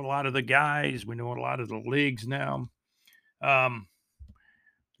 we know a lot of the guys. We know a lot of the leagues now.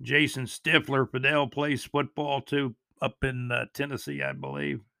 Jason Stifler, Fidel plays football too up in Tennessee, I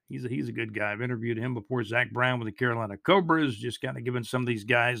believe. He's a good guy. I've interviewed him before. Zach Brown with the Carolina Cobras, just kind of giving some of these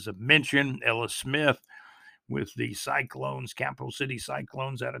guys a mention. Ellis Smith with the Cyclones, Capital City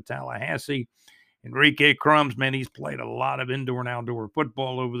Cyclones out of Tallahassee. Enrique Crumbs, man, he's played a lot of indoor and outdoor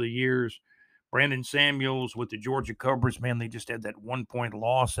football over the years. Brandon Samuels with the Georgia Cobras, man, they just had that 1-point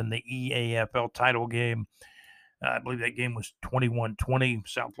loss in the EAFL title game. I believe that game was 21-20.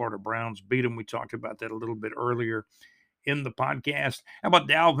 South Florida Browns beat them. We talked about that a little bit earlier in the podcast. How about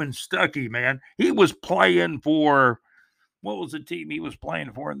Dalvin Stuckey, man? He was playing for, what was the team he was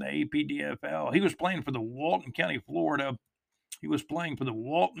playing for in the APDFL? He was playing for the Walton County, Florida. He was playing for the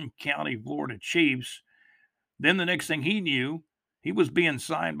Walton County, Florida Chiefs. Then the next thing he knew, he was being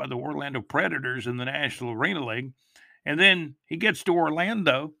signed by the Orlando Predators in the National Arena League. And then he gets to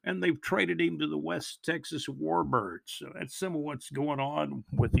Orlando, and they've traded him to the West Texas Warbirds. So that's some of what's going on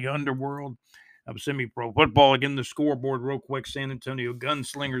with the underworld of semi-pro football. Again, the scoreboard real quick. San Antonio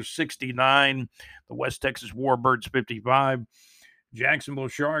Gunslingers 69, the West Texas Warbirds 55. Jacksonville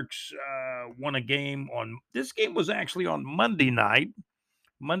Sharks won a game this game was actually on Monday night,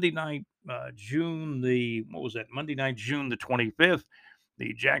 June the 25th.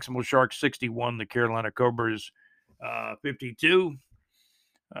 The Jacksonville Sharks 61, the Carolina Cobras 52.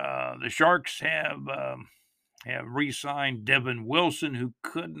 The Sharks have re-signed Devin Wilson, who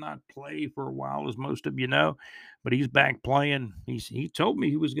could not play for a while, as most of you know, but he's back playing. He told me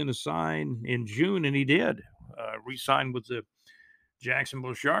he was going to sign in June, and he did. Re-signed with the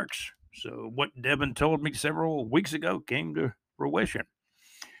Jacksonville Sharks. So what Devin told me several weeks ago came to fruition.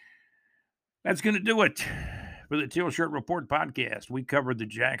 That's going to do it For the Teal Shirt Report podcast, we covered the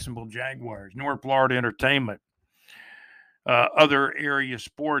Jacksonville Jaguars, North Florida entertainment, other area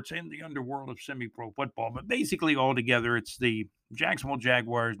sports, and the underworld of semi-pro football. But basically, altogether, it's the Jacksonville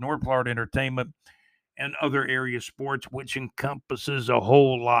Jaguars, North Florida entertainment, and other area sports, which encompasses a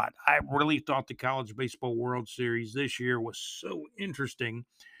whole lot. I really thought the College Baseball World Series this year was so interesting.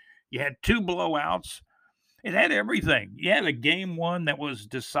 You had 2 blowouts. It had everything. You had a game 1 that was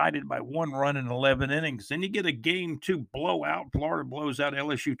decided by 1 run in 11 innings. Then you get a game 2 blowout. Florida blows out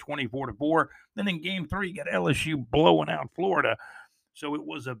LSU 24-4. Then in game 3, you got LSU blowing out Florida. So it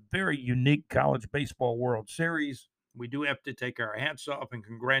was a very unique College Baseball World Series. We do have to take our hats off and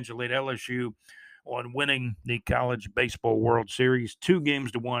congratulate LSU on winning the College Baseball World Series,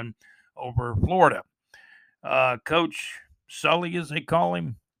 2-1 over Florida. Coach Sully, as they call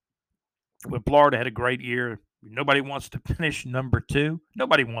him, with Florida, had a great year. Nobody wants to finish number 2.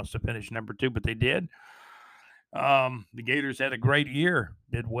 Nobody wants to finish number 2, but they did. The Gators had a great year,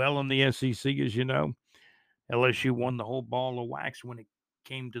 did well in the SEC, as you know. LSU won the whole ball of wax when it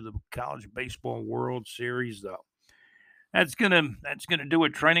came to the College Baseball World Series, though. That's gonna do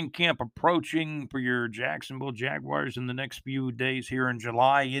it. Training camp approaching for your Jacksonville Jaguars in the next few days here in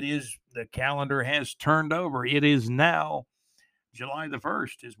July. The calendar has turned over. It is now July the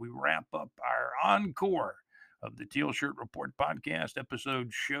 1st as we wrap up our encore of the Teal Shirt Report podcast,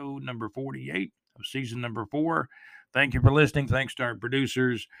 show number 48 of season number 4. Thank you for listening. Thanks to our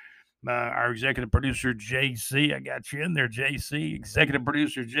producers, our executive producer, JC. I got you in there, JC. Executive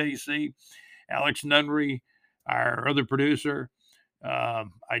producer, JC. Alex Nunry, our other producer.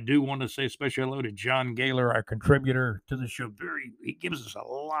 I do want to say a special hello to John Gaylor, our contributor to the show. He gives us a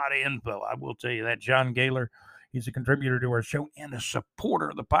lot of info. I will tell you that. John Gaylor, he's a contributor to our show and a supporter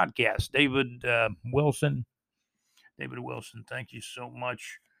of the podcast. David Wilson, thank you so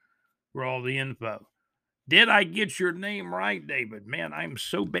much for all the info. Did I get your name right, David? Man, I'm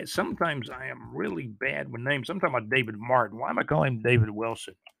so bad. Sometimes I am really bad with names. I'm talking about David Martin. Why am I calling him David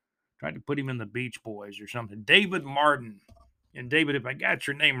Wilson? Tried to put him in the Beach Boys or something. David Martin. And David, if I got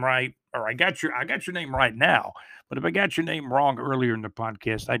your name right, or I got your name right now, but if I got your name wrong earlier in the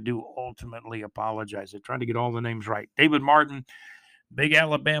podcast, I do ultimately apologize. I tried to get all the names right. David Martin, big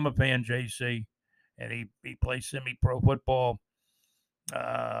Alabama fan, JC, and he plays semi-pro football,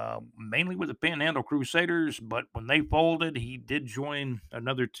 mainly with the Panhandle Crusaders, but when they folded, he did join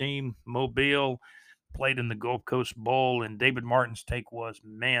another team, Mobile, played in the Gulf Coast Bowl, and David Martin's take was,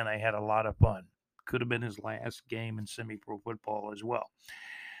 man, I had a lot of fun. Could have been his last game in semi-pro football as well.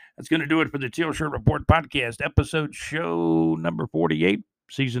 That's going to do it for the Teal Shirt Report podcast, show number 48,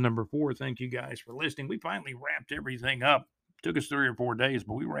 season number 4. Thank you guys for listening. We finally wrapped everything up. It took us 3 or 4 days,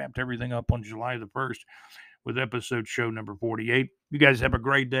 but we wrapped everything up on July the 1st with show number 48. You guys have a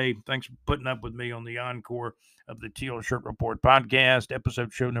great day. Thanks for putting up with me on the encore of the Teal Shirt Report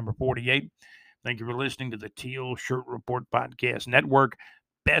podcast, show number 48. Thank you for listening to the Teal Shirt Report Podcast Network.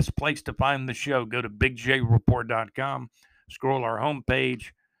 Best place to find the show, go to bigjreport.com, scroll our homepage,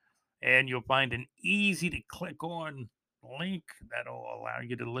 and you'll find an easy-to-click-on link that'll allow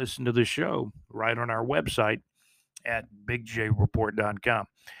you to listen to the show right on our website at bigjreport.com.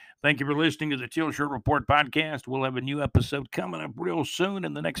 Thank you for listening to the Teal Shirt Report podcast. We'll have a new episode coming up real soon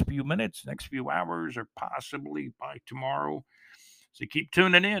in the next few minutes, next few hours, or possibly by tomorrow. So keep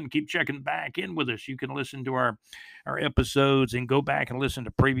tuning in, keep checking back in with us. You can listen to our episodes and go back and listen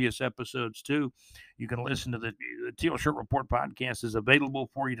to previous episodes too. You can listen to the Teal Shirt Report podcast is available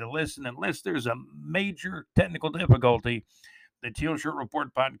for you to listen unless there's a major technical difficulty. The Teal Shirt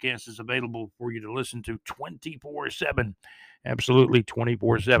Report podcast is available for you to listen to 24/7, absolutely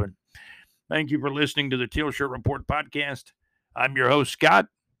 24/7. Thank you for listening to the Teal Shirt Report podcast. I'm your host, Scott,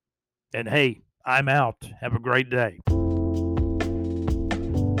 and hey, I'm out. Have a great day.